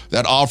orb,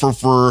 that offer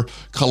for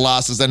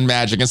Colossus and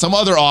Magic, and some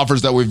other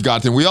offers that we've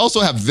gotten, we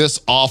also have this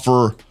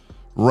offer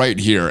right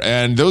here.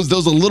 And there was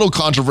a little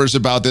controversy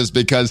about this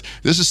because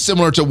this is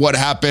similar to what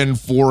happened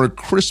for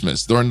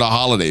Christmas during the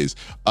holidays.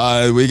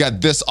 We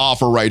got this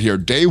offer right here.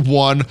 Day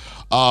 1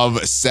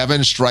 of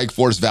 7 Strike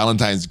Force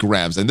Valentine's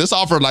Grams. And this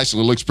offer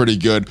actually looks pretty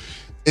good.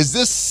 Is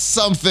this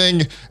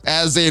something,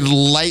 as a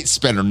light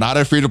spender, not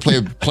a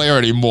free-to-play player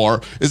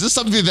anymore, is this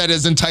something that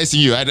is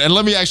enticing you? And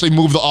let me actually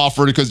move the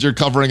offer because you're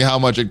covering how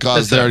much it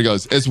costs. There it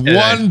goes. It's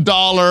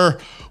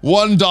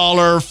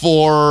 $1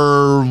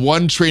 for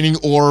 1 training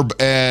orb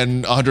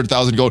and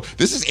 100,000 gold.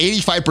 This is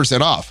 85%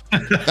 off.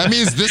 That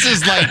means this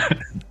is like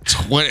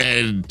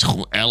 $11,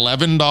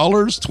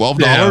 $12.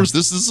 Yeah.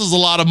 This is a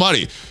lot of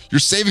money. You're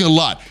saving a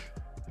lot.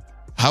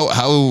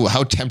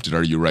 How tempted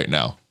are you right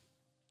now?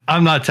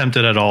 I'm not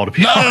tempted at all, to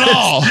be honest. Not at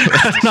all.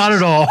 Not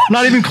at all.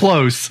 Not even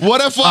close. What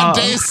if on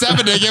day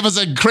 7 they give us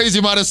a crazy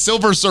amount of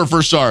Silver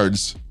Surfer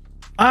shards?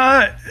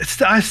 Surfer,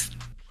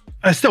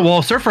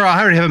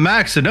 I already have a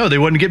max, so no, they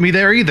wouldn't get me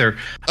there either.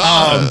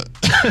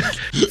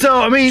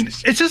 So, I mean,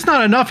 it's just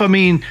not enough. I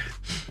mean,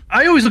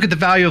 I always look at the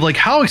value of like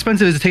how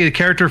expensive is it to take a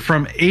character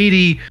from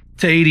 80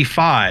 to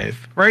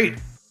 85, right?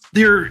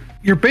 You're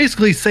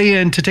basically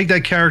saying to take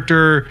that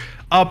character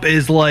up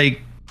is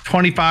like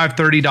 $25,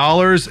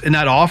 $30 in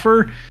that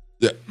offer.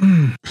 Yeah.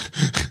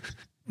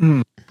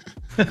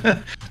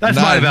 That's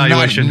my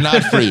evaluation.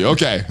 Not for you.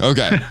 Okay. All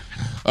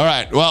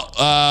right. Well,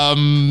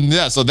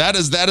 yeah, so that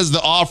is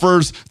the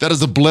offers. That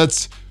is a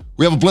blitz.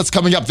 We have a blitz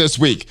coming up this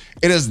week.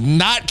 It is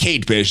not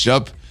Kate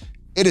Bishop.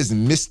 It is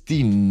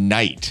Misty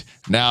Knight.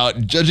 Now,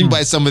 judging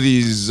by some of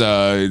these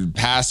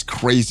past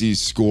crazy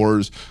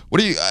scores, what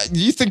do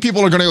you think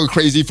people are going to go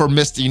crazy for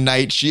Misty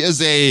Knight? She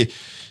is a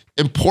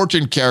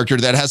important character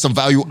that has some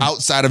value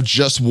outside of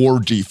just war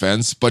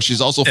defense, but she's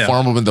also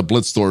farmable in the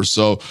blitz store.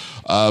 So,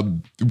 how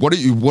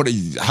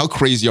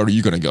crazy are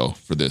you going to go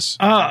for this?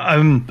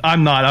 I'm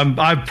not.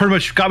 I've pretty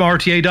much got my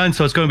RTA done,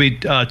 so it's going to be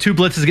 2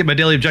 blitzes to get my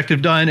daily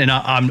objective done, and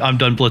I'm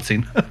done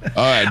blitzing.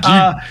 All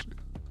right.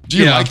 Do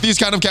you like these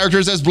kind of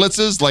characters as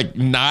blitzes? Like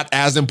not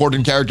as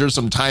important characters,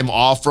 some time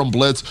off from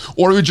blitz?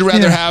 Or would you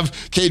rather have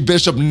Kate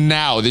Bishop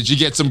now that you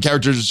get some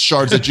characters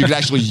shards that you could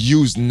actually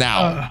use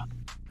now?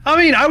 I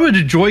mean, I would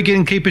enjoy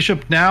getting Kate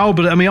Bishop now,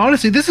 but I mean,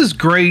 honestly, this is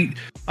great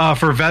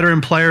for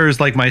veteran players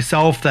like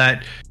myself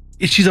that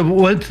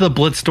went to the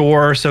blitz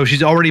store, so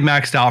she's already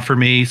maxed out for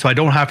me, so I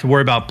don't have to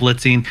worry about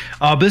blitzing.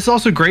 But this is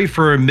also great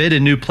for mid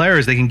and new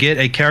players. They can get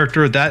a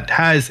character that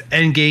has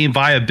end game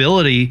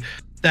viability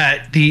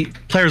that the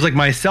players like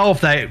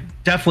myself that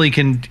definitely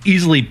can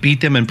easily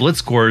beat them in blitz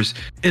scores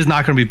is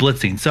not going to be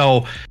blitzing.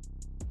 So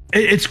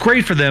It's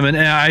great for them, and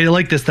I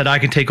like this that I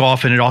can take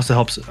off, and it also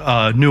helps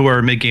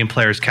newer mid-game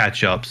players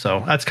catch up.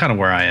 So that's kind of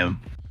where I am.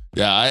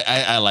 Yeah,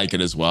 I like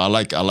it as well. I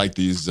like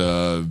these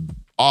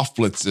off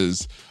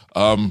blitzes.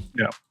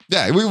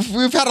 Yeah,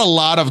 we've had a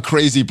lot of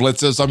crazy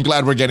blitzes. So I'm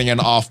glad we're getting an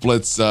off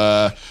blitz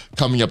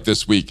coming up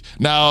this week.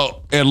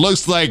 Now, it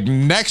looks like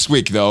next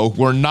week, though,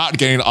 we're not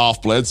getting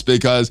off blitz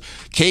because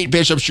Kate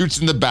Bishop shoots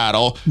in the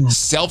battle.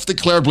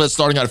 Self-declared blitz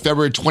starting on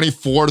February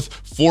 24th,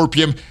 4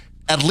 p.m.,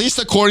 at least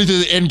according to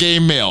the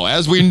in-game mail.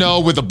 As we know,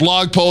 with the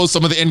blog post,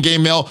 some of the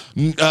in-game mail,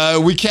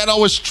 we can't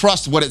always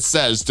trust what it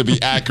says to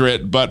be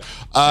accurate. But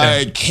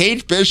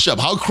Kate Bishop,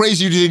 how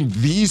crazy do you think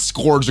these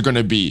scores are going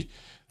to be?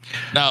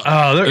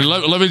 Now,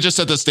 let me just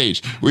set the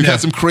stage. We've had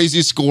some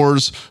crazy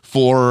scores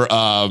for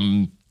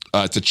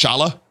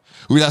T'Challa.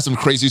 We've had some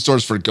crazy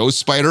scores for Ghost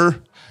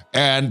Spider.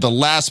 And the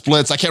last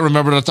blitz, I can't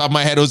remember off the top of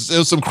my head, it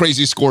was some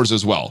crazy scores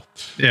as well.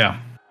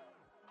 Yeah.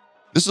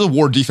 This is a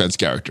war defense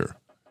character.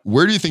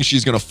 Where do you think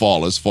she's going to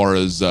fall as far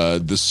as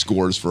the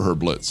scores for her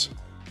blitz?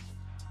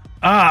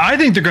 I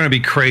think they're going to be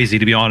crazy,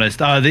 to be honest.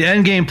 The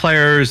end game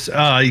players,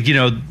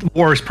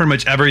 war is pretty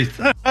much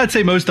everything. I'd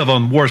say most of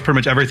them, war is pretty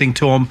much everything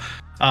to them.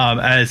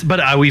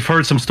 But we've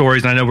heard some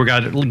stories, and I know we're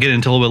going to get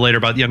into a little bit later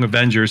about Young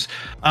Avengers.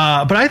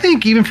 But I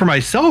think even for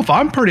myself,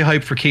 I'm pretty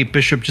hyped for Kate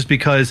Bishop just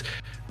because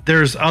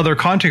there's other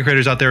content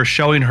creators out there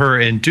showing her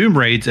in Doom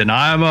raids, and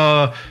I'm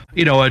a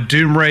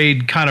Doom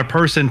raid kind of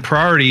person.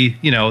 Priority,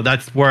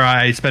 that's where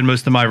I spend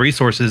most of my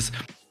resources.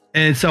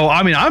 And so,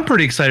 I mean, I'm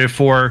pretty excited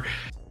for.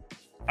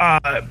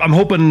 I'm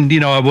hoping,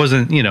 I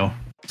wasn't,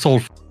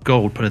 sold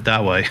gold, put it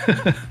that way.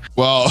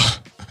 Well,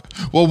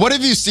 what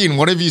have you seen?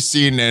 What have you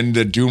seen in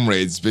the Doom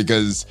raids?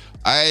 Because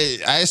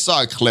I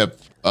saw a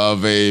clip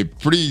of a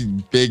pretty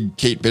big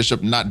Kate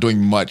Bishop not doing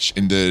much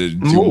in the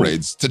Doom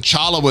raids.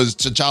 T'Challa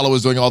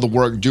was doing all the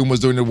work. Doom was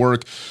doing the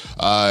work.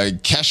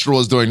 Kestra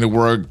was doing the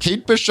work.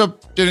 Kate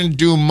Bishop didn't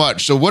do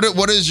much. So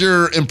what is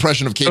your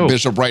impression of Kate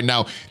Bishop right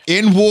now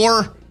in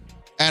war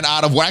and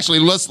out of war? Actually,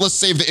 let's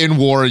save the in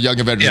war Young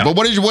Avengers. Yeah. But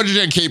what did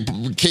you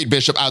think Kate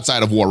Bishop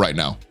outside of war right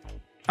now?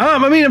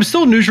 I mean, I'm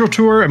still neutral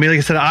to her. I mean, like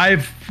I said,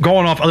 I've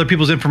gone off other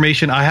people's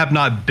information. I have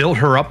not built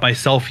her up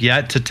myself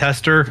yet to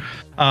test her.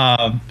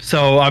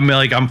 So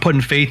I'm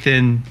putting faith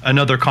in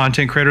another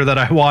content creator that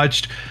I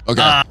watched.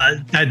 Okay.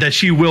 That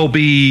she will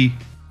be,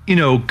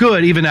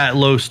 good even at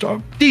low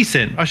star,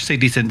 decent. I should say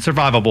decent,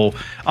 survivable.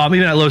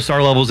 Even at low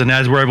star levels, and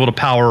as we're able to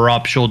power her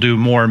up, she'll do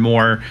more and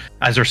more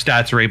as her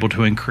stats are able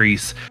to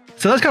increase.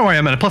 So that's kind of where I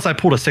am at. Plus, I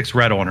pulled a 6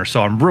 red on her,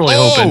 so I'm really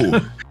hoping.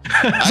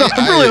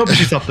 I'm really hoping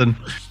she's something.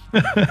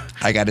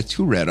 I got a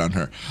 2 red on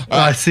her.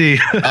 I see.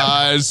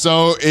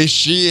 So if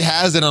she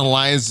has an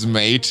alliance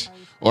mate,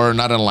 or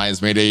not an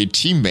alliance mate, a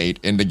teammate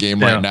in the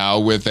game right now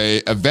with a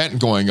event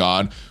going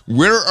on,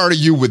 where are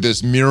you with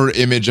this mirror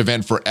image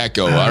event for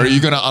Echo? Are you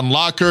going to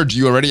unlock her? Do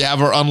you already have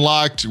her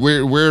unlocked?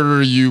 Where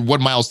are you?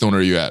 What milestone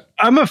are you at?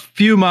 I'm a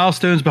few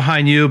milestones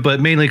behind you,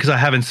 but mainly because I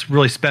haven't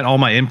really spent all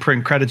my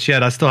imprint credits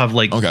yet. I still have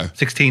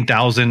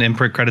 16,000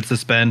 imprint credits to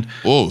spend.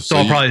 Oh, so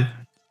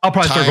I'll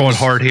probably start going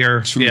hard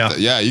here.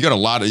 Yeah, you got a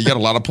lot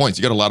of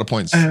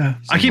points.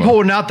 I keep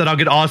holding out that I'll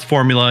get Oz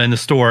Formula in the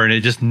store, and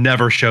it just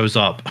never shows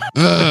up.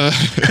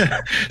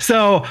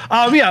 So,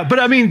 but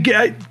I mean,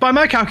 by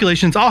my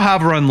calculations, I'll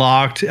have her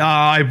unlocked. If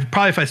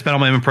I spend all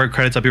my imprint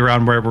credits, I'll be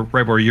around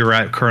right where you're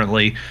at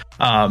currently.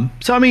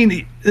 So I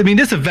mean,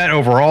 this event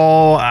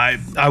overall,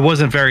 I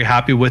wasn't very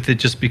happy with it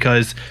just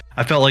because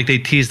I felt like they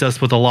teased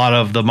us with a lot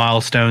of the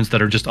milestones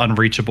that are just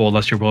unreachable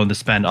unless you're willing to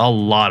spend a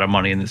lot of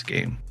money in this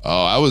game.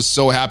 Oh, I was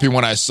so happy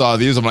when I saw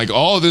these. I'm like,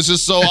 oh, this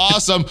is so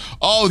awesome.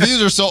 Oh,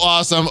 these are so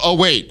awesome. Oh,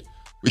 wait,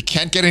 we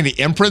can't get any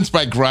imprints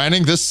by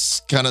grinding?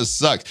 This kind of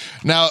sucks.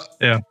 Now,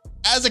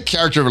 as a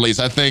character release,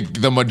 I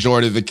think the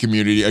majority of the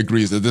community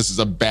agrees that this is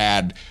a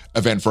bad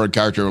event for a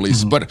character release.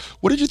 Mm-hmm. But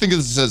what did you think of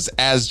this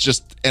as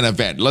just an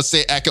event? Let's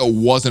say Echo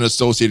wasn't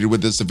associated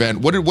with this event.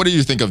 What do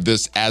you think of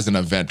this as an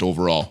event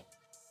overall?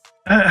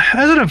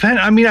 As an event,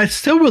 I mean, I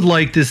still would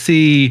like to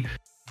see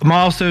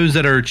milestones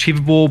that are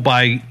achievable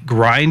by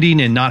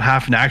grinding and not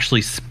having to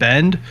actually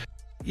spend.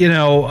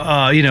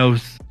 I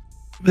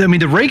mean,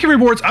 the ranking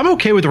rewards, I'm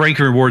okay with the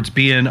ranking rewards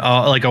being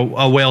like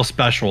a whale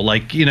special.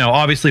 Like,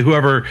 obviously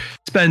whoever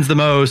spends the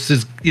most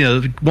is,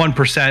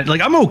 1%. Like,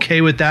 I'm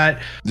okay with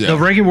that. Yeah. The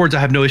ranking rewards I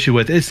have no issue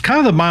with. It's kind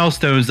of the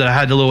milestones that I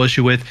had a little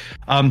issue with.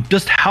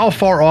 Just how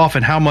far off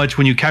and how much,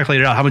 when you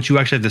calculate it out, how much you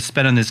actually have to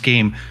spend on this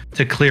game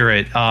to clear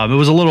it. It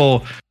was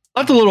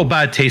left a little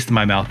bad taste in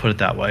my mouth, put it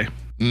that way.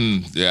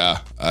 Yeah,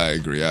 I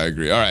agree.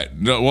 All right.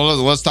 Well,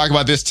 let's talk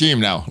about this team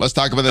now. Let's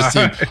talk about this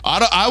team.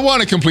 Right. I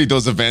want to complete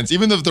those events.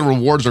 Even if the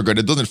rewards are good,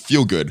 it doesn't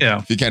feel good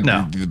if you can't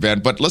complete the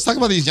event. But let's talk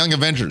about these Young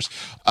Avengers.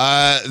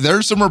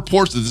 There's some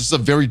reports that this is a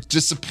very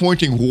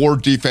disappointing war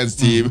defense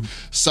team.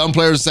 Mm-hmm. Some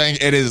players saying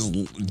it is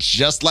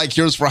just like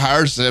Heroes for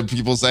Hire. Some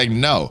people saying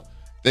no.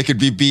 They could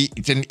be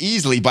beaten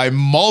easily by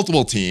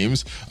multiple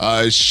teams.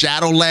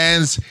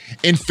 Shadowlands,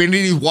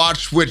 Infinity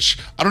Watch, which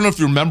I don't know if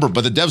you remember,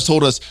 but the devs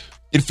told us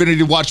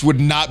Infinity Watch would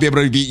not be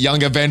able to beat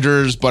Young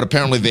Avengers, but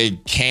apparently they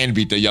can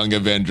beat the Young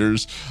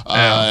Avengers.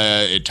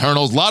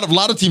 Eternals, a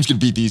lot of teams can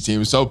beat these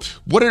teams. So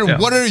what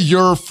are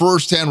your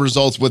first-hand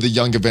results with the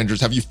Young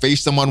Avengers? Have you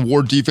faced them on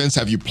War Defense?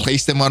 Have you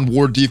placed them on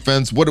War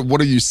Defense? What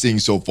are you seeing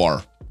so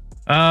far?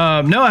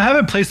 No, I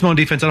haven't placed them on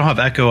defense. I don't have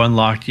Echo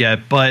unlocked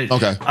yet, but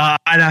okay.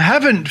 And I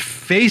haven't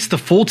faced the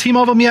full team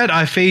of them yet.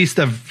 I faced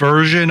a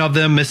version of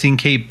them missing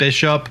Kate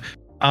Bishop,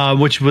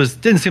 which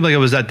didn't seem like it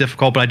was that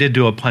difficult, but I did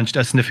do a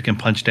significant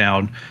punch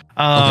down.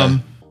 Okay.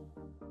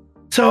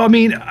 So, I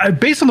mean,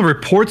 based on the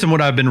reports and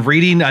what I've been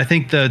reading, I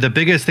think the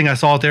biggest thing I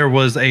saw out there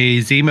was a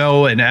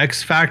Zemo and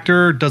X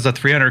Factor does a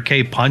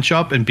 300k punch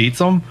up and beats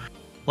them,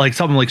 like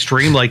something like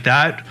extreme like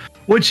that.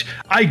 Which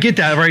I get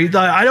that, right?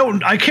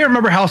 I can't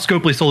remember how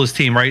Scopely sold his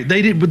team, right?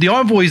 The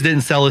Envoys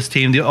didn't sell his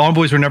team. The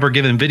Envoys were never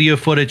given video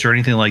footage or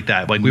anything like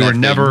that. Like we were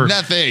never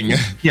nothing.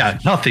 Yeah,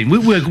 nothing.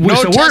 No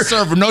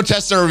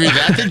test server either.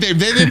 I think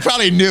they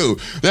probably knew.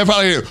 They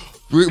probably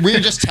knew. We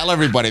just tell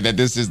everybody that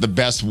this is the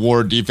best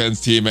War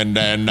Defense team, and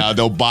then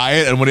they'll buy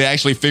it. And when they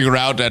actually figure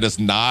out that it's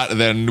not,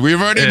 then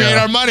we've already made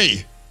our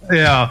money.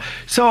 Yeah.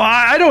 So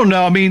I don't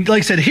know. I mean,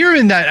 like I said,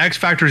 hearing that X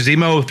Factor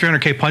Zemo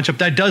 300k punch up,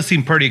 that does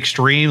seem pretty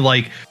extreme.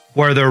 Like,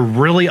 where they're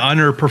really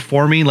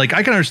underperforming. Like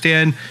I can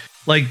understand,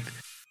 like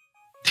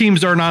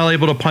teams are not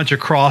able to punch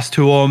across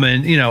to them,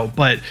 and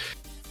but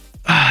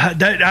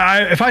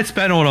if I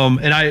spent on them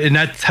and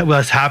that's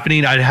what's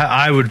happening,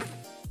 I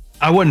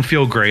wouldn't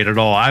feel great at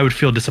all. I would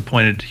feel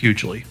disappointed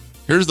hugely.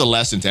 Here's the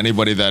lesson to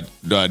anybody that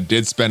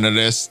did spend on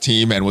this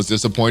team and was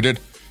disappointed.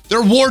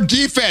 They're War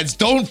Defense.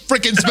 Don't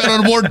freaking spend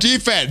on War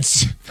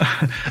Defense.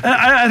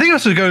 I think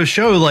that's to go to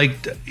show,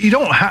 like you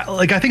don't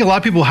I think a lot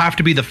of people have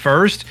to be the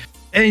first.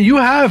 And you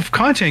have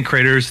content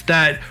creators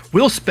that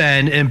will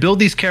spend and build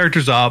these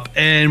characters up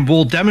and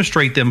will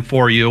demonstrate them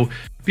for you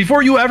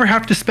before you ever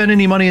have to spend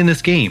any money in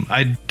this game.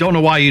 I don't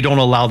know why you don't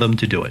allow them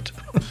to do it.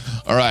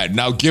 All right.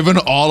 Now, given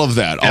all of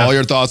that, all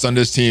your thoughts on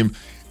this team,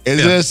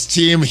 is this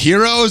team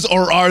heroes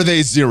or are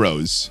they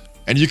zeros?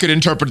 And you could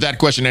interpret that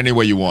question any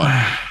way you want.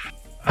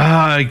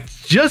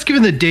 Just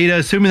given the data,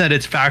 assuming that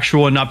it's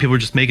factual and not people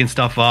just making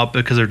stuff up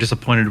because they're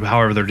disappointed,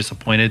 however they're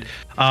disappointed,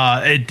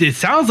 it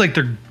sounds like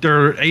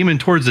they're aiming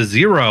towards a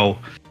zero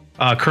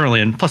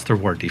currently, and plus their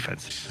War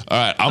Defense. All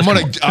right,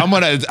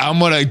 I'm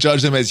gonna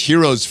judge them as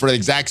heroes for the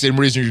exact same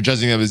reason you're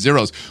judging them as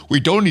zeros. We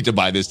don't need to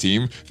buy this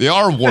team. They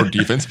are War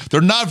Defense.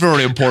 They're not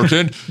very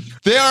important.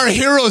 They are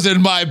heroes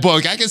in my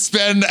book. I can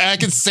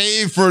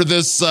save for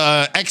this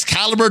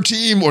Excalibur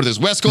team or this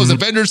West Coast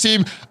Avengers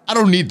team. I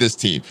don't need this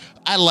team.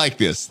 I like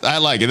this. I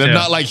like it. They're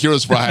not like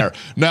Heroes for Hire.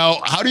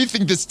 Now, how do you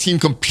think this team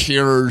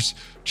compares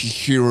to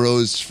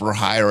Heroes for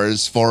Hire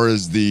as far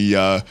as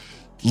the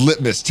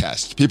litmus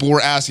test? People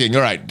were asking,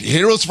 all right,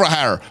 Heroes for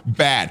Hire,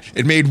 bad.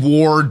 It made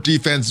War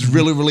Defense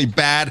really, really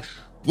bad.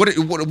 What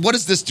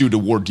does this do to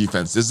War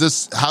Defense?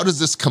 How does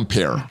this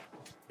compare?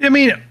 I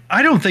mean,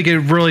 I don't think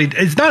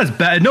it's not as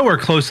bad, nowhere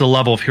close to the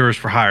level of Heroes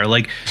for Hire.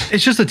 Like,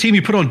 it's just a team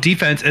you put on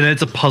defense and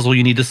it's a puzzle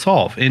you need to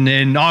solve.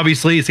 And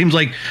obviously it seems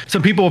like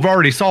some people have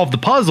already solved the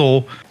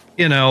puzzle,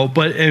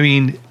 but I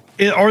mean,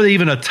 are they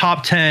even a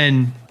top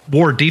 10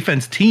 War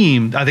Defense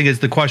team? I think is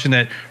the question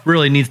that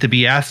really needs to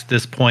be asked at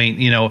this point.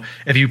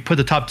 If you put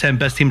the top 10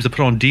 best teams to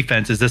put on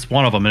defense, is this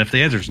one of them? And if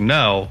the answer is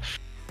no,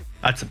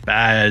 that's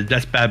bad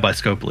by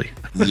Scopely.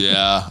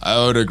 Yeah,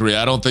 I would agree.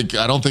 I don't think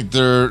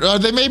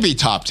they may be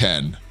top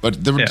 10,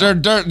 but they're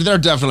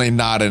definitely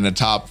not in the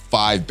top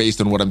 5 based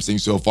on what I'm seeing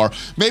so far.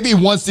 Maybe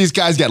once these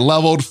guys get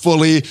leveled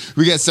fully,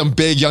 we get some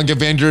big Young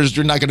Avengers.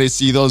 You're not going to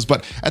see those,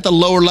 but at the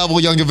lower level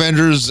Young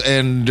Avengers,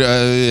 and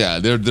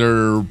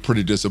they're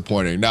pretty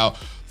disappointing. Now,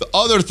 the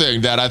other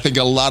thing that I think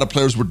a lot of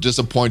players were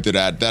disappointed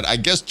at that I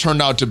guess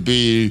turned out to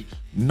be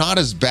not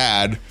as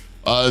bad.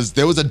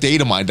 There was a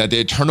data mine that the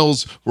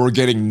Eternals were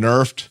getting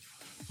nerfed.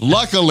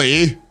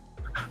 Luckily,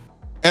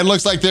 it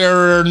looks like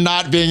they're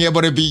not being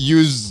able to be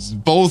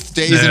used both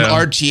days in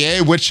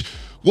RTA, which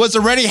was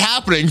already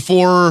happening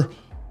for a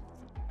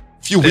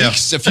few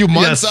weeks, a few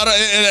months.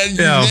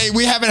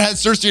 We haven't had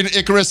Cersei and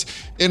Icarus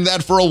in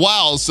that for a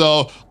while.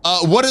 So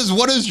what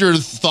is your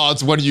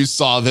thoughts when you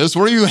saw this?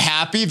 Were you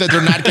happy that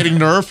they're not getting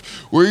nerfed?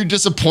 Were you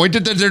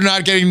disappointed that they're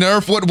not getting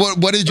nerfed?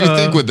 What did you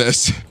think with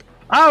this?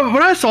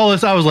 When I saw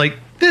this, I was like,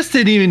 this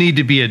didn't even need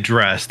to be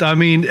addressed. I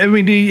mean,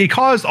 it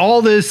caused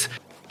all this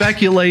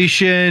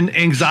speculation,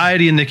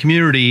 anxiety in the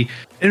community,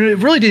 and it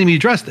really didn't be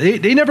addressed.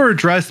 They never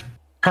addressed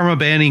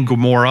perma-banning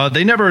Gamora.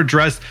 They never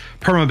addressed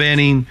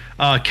perma-banning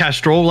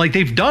Castrol. Like,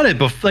 they've done it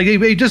before. Like,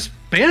 they just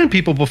banned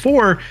people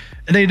before,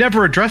 and they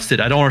never addressed it.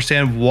 I don't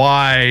understand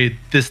why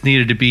this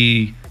needed to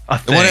be a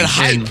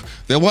thing.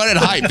 They wanted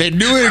hype. They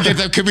knew it would get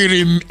the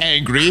community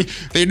angry.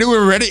 They knew we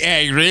were already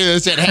angry. They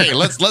said, "Hey,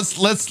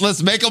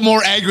 let's make them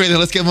more angry. Then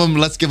let's give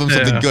them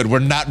something good. We're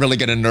not really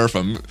going to nerf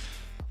them."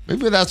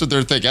 Maybe that's what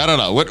they're thinking. I don't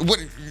know.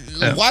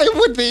 Why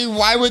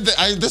would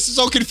they? This is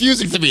so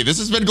confusing to me. This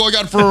has been going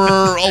on for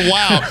a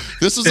while.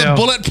 This is a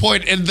bullet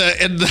point in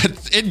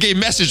the in-game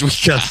message we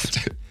got.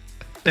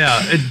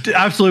 Yeah, it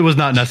absolutely was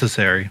not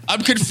necessary.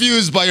 I'm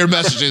confused by your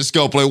messages,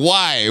 Scopely.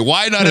 Why?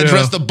 Why not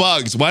address the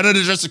bugs? Why not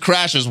address the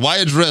crashes? Why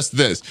address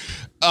this?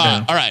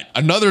 All right,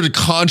 another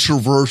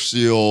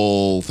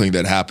controversial thing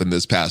that happened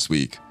this past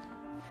week.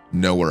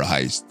 Nowhere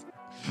Heist.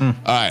 All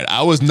right,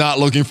 I was not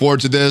looking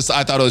forward to this.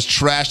 I thought it was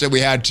trash that we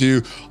had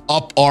to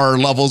up our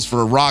levels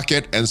for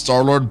Rocket and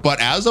Star-Lord. But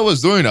as I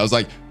was doing it, I was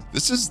like,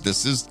 this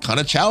is kind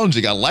of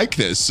challenging. I like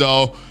this.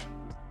 So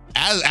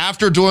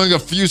after doing a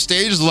few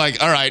stages,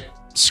 like, all right,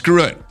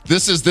 screw it.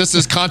 This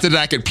is content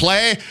that I could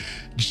play.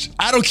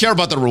 I don't care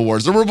about the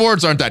rewards. The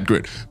rewards aren't that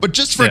good. But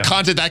just for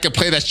content that I could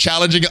play that's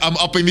challenging, I'm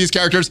upping these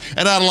characters,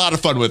 and I had a lot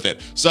of fun with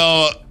it.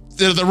 So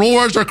the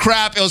rewards were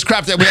crap. It was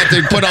crap that we had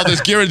to put all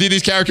this gear into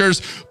these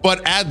characters.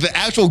 But at the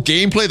actual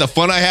gameplay, the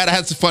fun I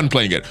had some fun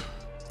playing it.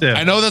 Yeah.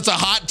 I know that's a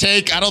hot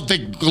take. I don't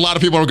think a lot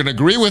of people are going to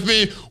agree with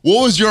me.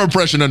 What was your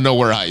impression of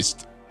Nowhere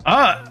Heist?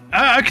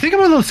 I think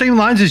I'm on the same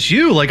lines as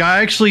you. Like,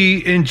 I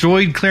actually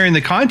enjoyed clearing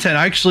the content.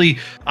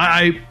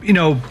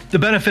 The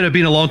benefit of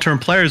being a long-term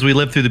player is we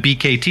lived through the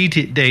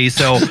BKT days.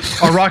 So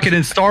our Rocket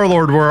and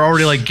Star-Lord were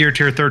already like gear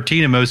tier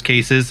 13 in most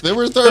cases. They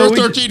were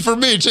 13 for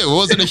me too. It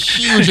wasn't a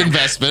huge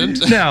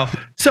investment. No.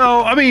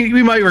 So, I mean,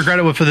 we might regret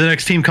it for the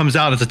next team comes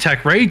out as a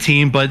tech raid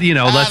team, but the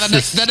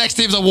next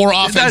team's a war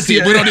offense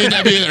team. We don't need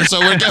them either, so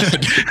we're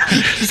good.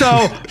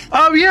 So,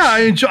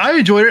 I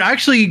enjoyed it. I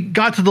actually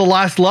got to the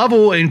last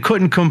level and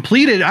couldn't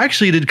complete it. I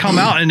actually did come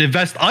out and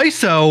invest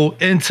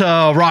ISO into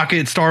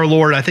Rocket,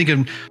 Star-Lord. I think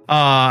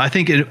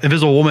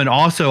Invisible Woman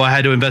also I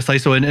had to invest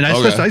ISO in, and I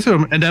invested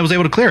ISO and I was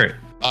able to clear it.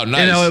 Oh,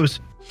 nice.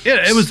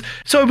 It was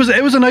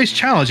a nice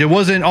challenge. It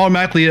wasn't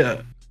automatic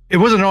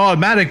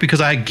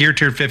because I had gear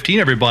tier 15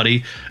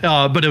 everybody,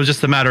 but it was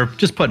just a matter of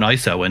just putting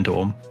ISO into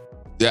them.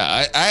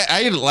 Yeah,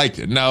 I liked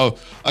it. Now,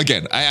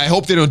 again, I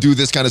hope they don't do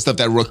this kind of stuff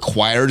that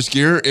requires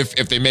gear.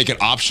 If they make it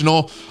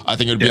optional, I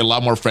think it would be a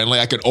lot more friendly.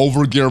 I could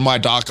overgear my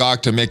Doc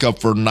Ock to make up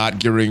for not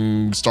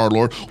gearing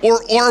Star-Lord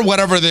or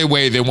whatever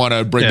way they want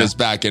to bring this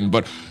back in.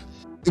 But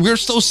we're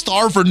so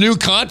starved for new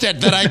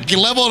content that I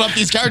leveled up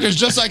these characters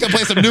just so I can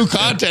play some new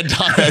content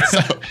on it. So,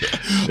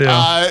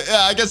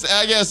 I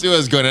guess it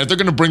was good. And if they're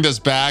going to bring this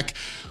back,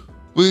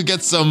 we could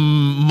get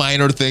some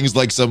minor things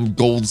like some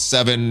Gold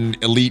 7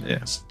 Elite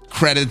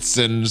credits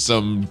and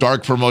some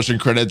Dark promotion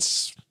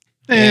credits.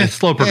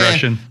 Slow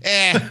progression.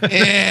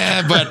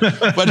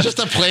 But just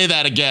to play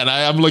that again,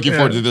 I'm looking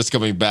forward to this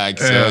coming back.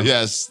 So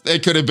yes,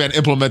 it could have been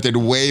implemented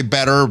way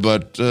better,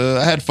 but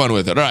I had fun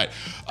with it. All right.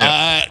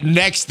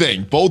 Next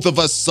thing, both of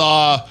us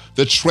saw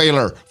the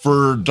trailer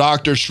for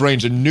Doctor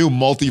Strange, a new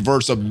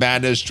Multiverse of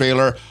Madness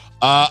trailer.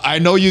 I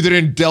know you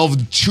didn't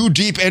delve too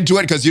deep into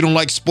it because you don't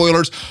like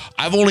spoilers.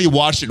 I've only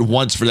watched it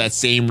once for that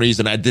same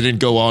reason. I didn't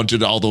go on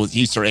to all those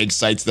Easter egg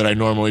sites that I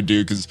normally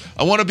do because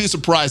I want to be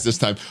surprised this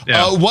time.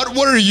 What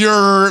were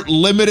your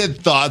limited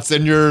thoughts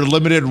and your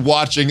limited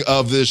watching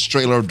of this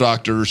trailer of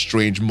Doctor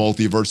Strange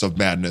Multiverse of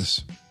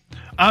Madness?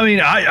 I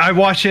mean, I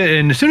watched it,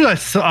 and as soon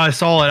as I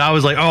saw it, I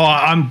was like,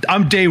 "Oh,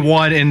 I'm day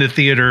one in the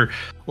theater.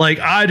 Like,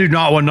 I do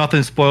not want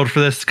nothing spoiled for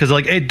this because,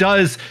 like, it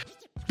does."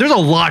 There's a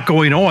lot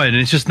going on and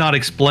it's just not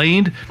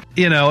explained,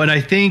 and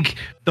I think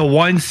the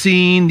one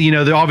scene,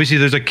 obviously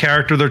there's a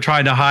character they're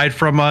trying to hide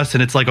from us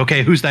and it's like,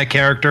 okay, who's that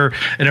character?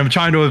 And I'm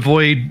trying to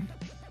avoid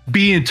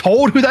being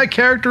told who that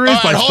character is.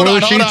 Right, hold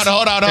on.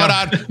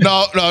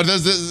 No,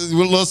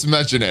 let's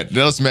mention it.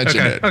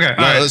 Okay. All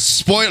right.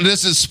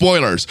 This is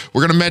spoilers.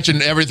 We're going to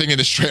mention everything in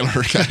this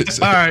trailer, guys.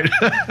 All right.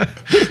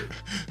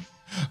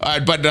 All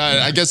right, but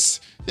I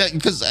guess... Yeah,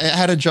 because I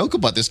had a joke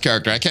about this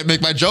character. I can't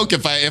make my joke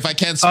if I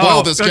can't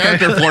spoil this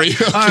character for you.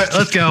 All right,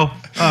 let's go.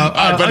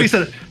 Like I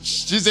said,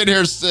 she's in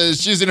here.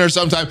 She's in here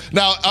sometime.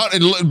 Now,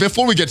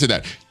 before we get to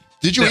that,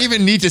 did you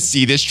even need to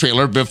see this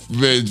trailer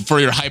for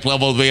your hype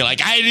level to be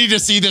like, I need to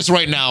see this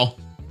right now?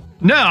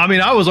 No, I mean,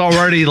 I was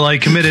already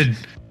like committed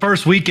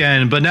first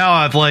weekend, but now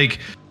I've like,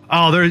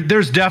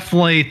 there's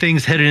definitely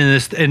things hidden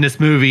in this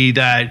movie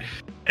that.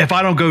 If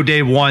I don't go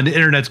day one, the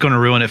internet's going to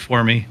ruin it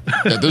for me.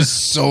 There's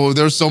so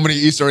many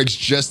Easter eggs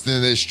just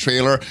in this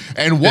trailer,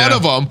 and one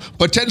of them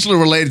potentially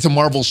related to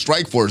Marvel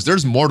Strike Force.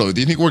 There's Mordo. Do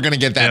you think we're going to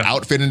get that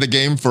outfit in the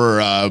game for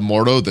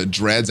Mordo, the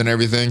dreads and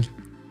everything?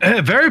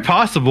 Very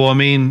possible. I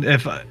mean,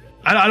 if I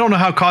don't know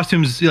how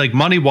costumes like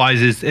money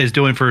wise is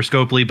doing for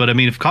Scopely, but I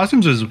mean, if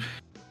costumes is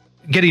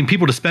getting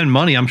people to spend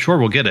money, I'm sure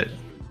we'll get it.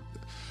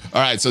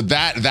 All right, so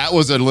that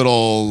was a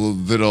little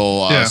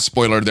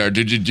spoiler there.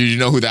 Did you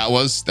know who that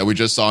was that we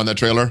just saw in the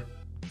trailer?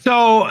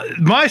 So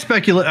our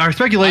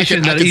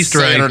speculation that Easter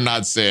egg, say it or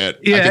not say it.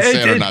 Yeah, I can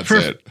say it or not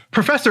say it.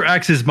 Professor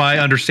X is my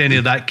understanding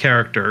of that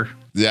character.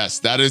 Yes,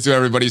 that is who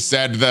everybody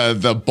said.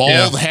 The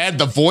bald head,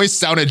 the voice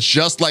sounded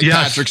just like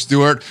Patrick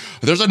Stewart.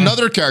 There's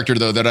another character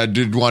though that I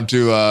did want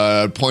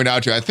to point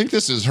out to. I think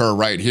this is her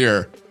right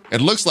here.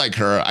 It looks like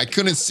her. I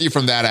couldn't see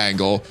from that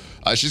angle.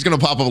 She's going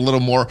to pop up a little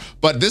more.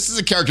 But this is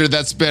a character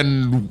that's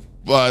been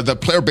the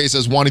player base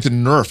is wanting to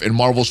nerf in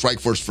Marvel Strike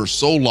Force for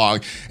so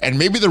long. And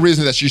maybe the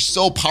reason that she's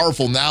so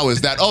powerful now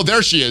is that,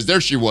 there she is.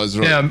 There she was.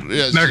 Yeah,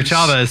 America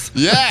Chavez.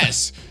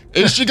 Yes.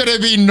 Is she going to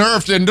be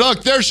nerfed? And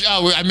look, there she.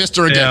 Oh, I missed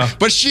her again. Yeah.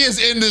 But she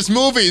is in this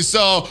movie.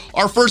 So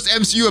our first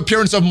MCU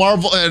appearance of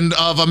Marvel and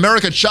of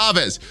America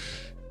Chavez.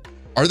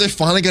 Are they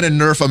finally going to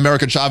nerf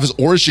America Chavez,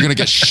 or is she going to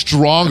get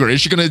stronger?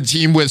 Is she going to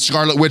team with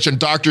Scarlet Witch and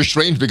Doctor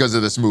Strange because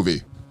of this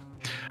movie?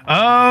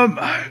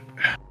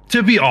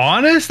 To be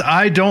honest,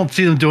 I don't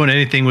see them doing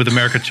anything with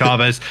America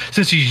Chavez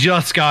since she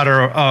just got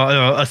her,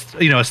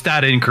 a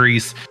stat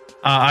increase.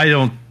 I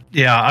don't.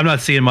 Yeah, I'm not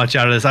seeing much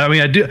out of this. I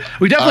mean,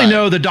 we definitely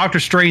know the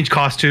Doctor Strange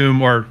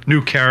costume or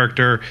new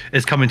character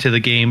is coming to the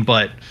game,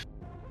 but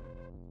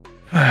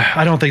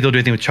I don't think they'll do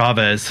anything with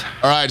Chavez.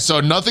 All right, so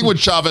nothing with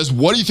Chavez.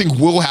 What do you think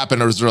will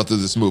happen as a result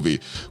of this movie?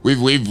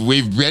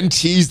 We've been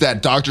teased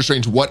that Doctor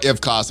Strange what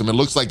if costume. It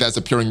looks like that's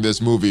appearing in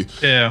this movie.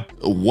 Yeah.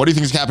 What do you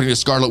think is happening to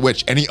Scarlet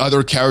Witch? Any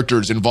other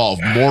characters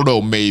involved?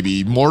 Mordo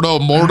maybe.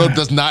 Mordo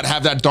does not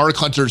have that Dark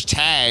Hunter's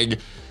tag.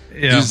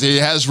 Yeah. He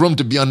has room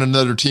to be on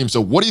another team. So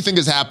what do you think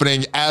is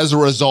happening as a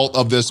result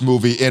of this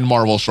movie in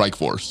Marvel Strike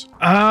Force?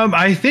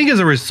 I think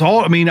as a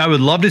result, I mean, I would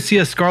love to see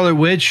a Scarlet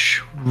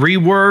Witch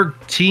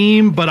rework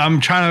team, but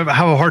I'm trying to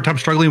have a hard time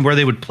struggling where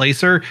they would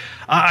place her.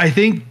 I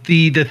think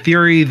the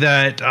theory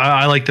that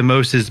I like the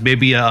most is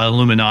maybe a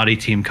Illuminati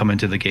team come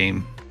into the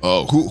game.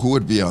 Oh, who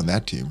would be on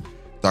that team?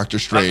 Doctor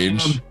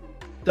Strange?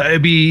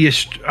 It'd be,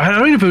 I don't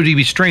know if it would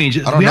be strange.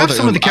 We have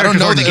some of the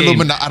characters in the game.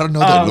 I don't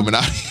know the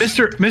Illuminati.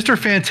 Mr.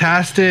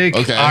 Fantastic,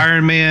 okay.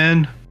 Iron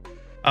Man.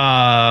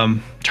 Trying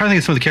to think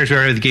of some of the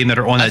characters in the game that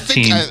are on that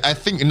team. I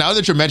think now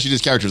that you're mentioning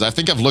these characters, I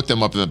think I've looked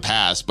them up in the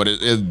past, but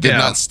it did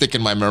not stick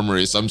in my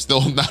memory, so I'm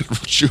still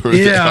not sure.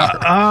 Yeah.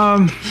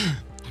 I'm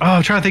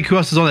trying to think who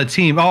else is on that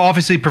team. Oh,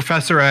 obviously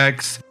Professor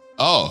X.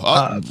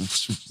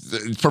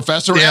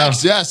 Professor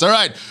X, yes. All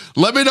right.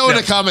 Let me know in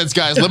the comments,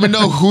 guys. Let me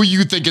know who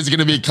you think is going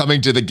to be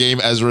coming to the game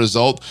as a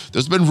result.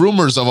 There's been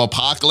rumors of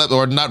Apocalypse,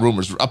 or not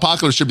rumors.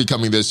 Apocalypse should be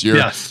coming this year.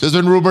 Yes. There's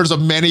been rumors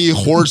of many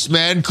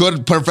horsemen.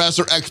 Could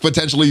Professor X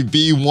potentially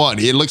be one?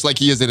 It looks like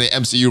he is in the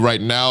MCU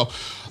right now.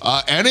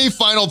 Any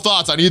final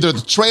thoughts on either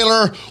the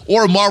trailer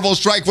or Marvel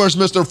Strike Force,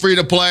 Mr. Free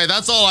to Play?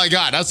 That's all I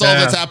got. That's all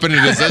that's happening.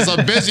 It's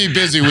a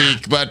busy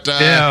week, but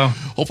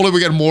hopefully we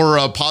get more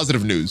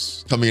positive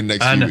news coming in the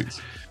next few weeks.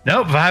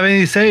 Nope. If I have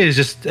anything to say,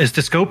 is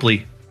to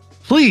Scopely.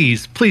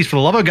 Please, for the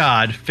love of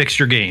God, fix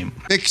your game.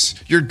 Fix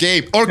your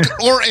game, or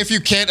if you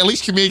can't, at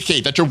least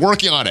communicate that you're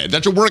working on it,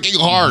 that you're working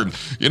hard.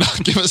 You know,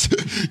 give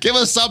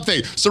us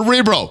something.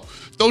 Cerebro,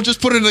 don't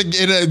just put it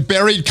in a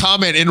buried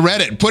comment in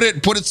Reddit. Put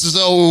it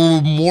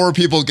so more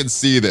people can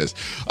see this.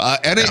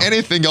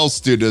 Anything else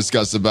to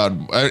discuss about?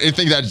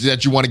 Anything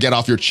that you want to get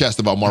off your chest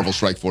about Marvel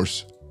Strike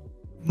Force?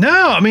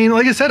 No, I mean,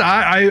 like I said,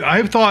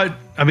 I thought.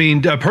 I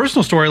mean, a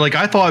personal story. Like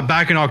I thought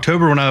back in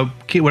October when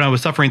I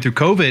was suffering through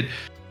COVID,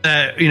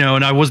 that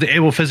and I wasn't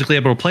physically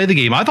able to play the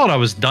game. I thought I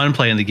was done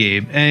playing the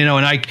game,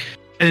 and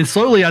and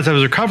slowly as I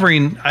was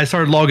recovering, I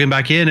started logging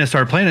back in and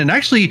started playing it, and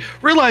actually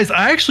realized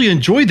I actually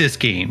enjoyed this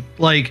game.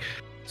 Like,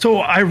 so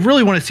I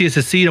really want to see it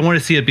succeed. I want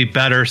to see it be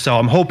better. So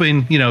I'm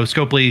hoping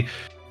Scopely,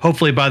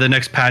 hopefully by the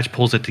next patch,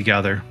 pulls it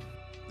together.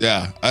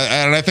 Yeah,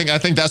 and I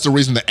think that's the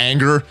reason, the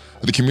anger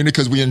of the community,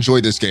 because we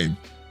enjoyed this game.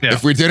 Yeah.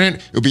 If we didn't,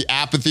 it would be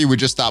apathy. We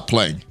just stopped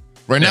playing.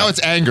 Right now,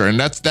 it's anger, and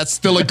that's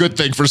still a good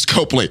thing for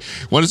Scopely.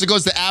 Once it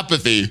goes to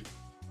apathy,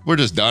 we're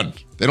just done.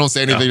 They don't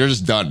say anything; they're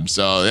just done.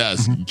 So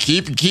yes,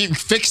 keep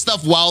fix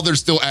stuff while there's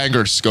still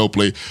anger,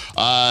 Scopely.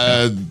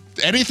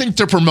 Anything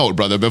to promote,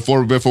 brother,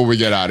 before we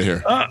get out of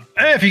here?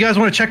 Hey, if you guys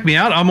want to check me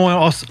out, I'm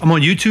on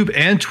YouTube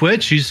and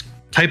Twitch. Just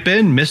type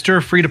in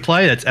Mr. Free to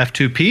Play. That's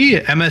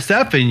F2P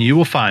MSF, and you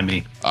will find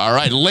me. All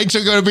right, links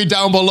are going to be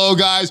down below,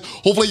 guys.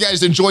 Hopefully you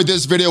guys enjoyed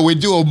this video. We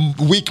do a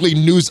weekly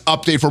news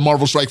update for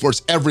Marvel Strike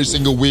Force every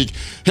single week.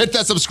 Hit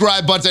that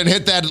subscribe button,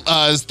 hit that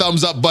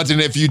thumbs up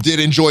button if you did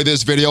enjoy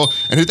this video,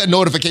 and hit that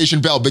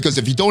notification bell, because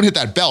if you don't hit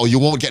that bell, you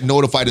won't get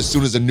notified as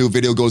soon as a new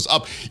video goes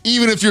up,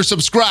 even if you're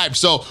subscribed.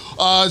 So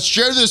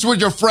share this with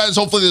your friends.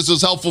 Hopefully this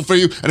was helpful for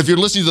you. And if you're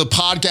listening to the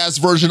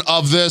podcast version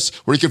of this,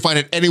 where you can find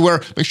it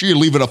anywhere, make sure you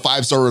leave it a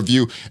 5-star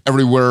review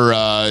everywhere,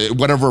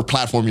 whatever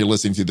platform you're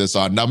listening to this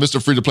on. Now,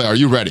 Mr. Free to Play, are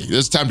you ready?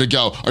 It's time to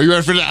go. Are you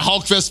ready for that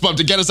Hulk fist bump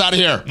to get us out of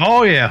here?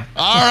 Oh, yeah.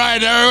 All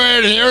right,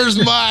 everyone. Here's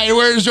mine.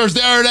 Where's yours?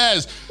 There it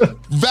is.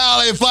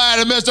 Valley Flat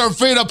and Mr.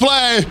 Free to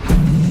Play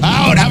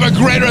out. Have a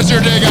great rest of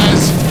your day,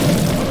 guys.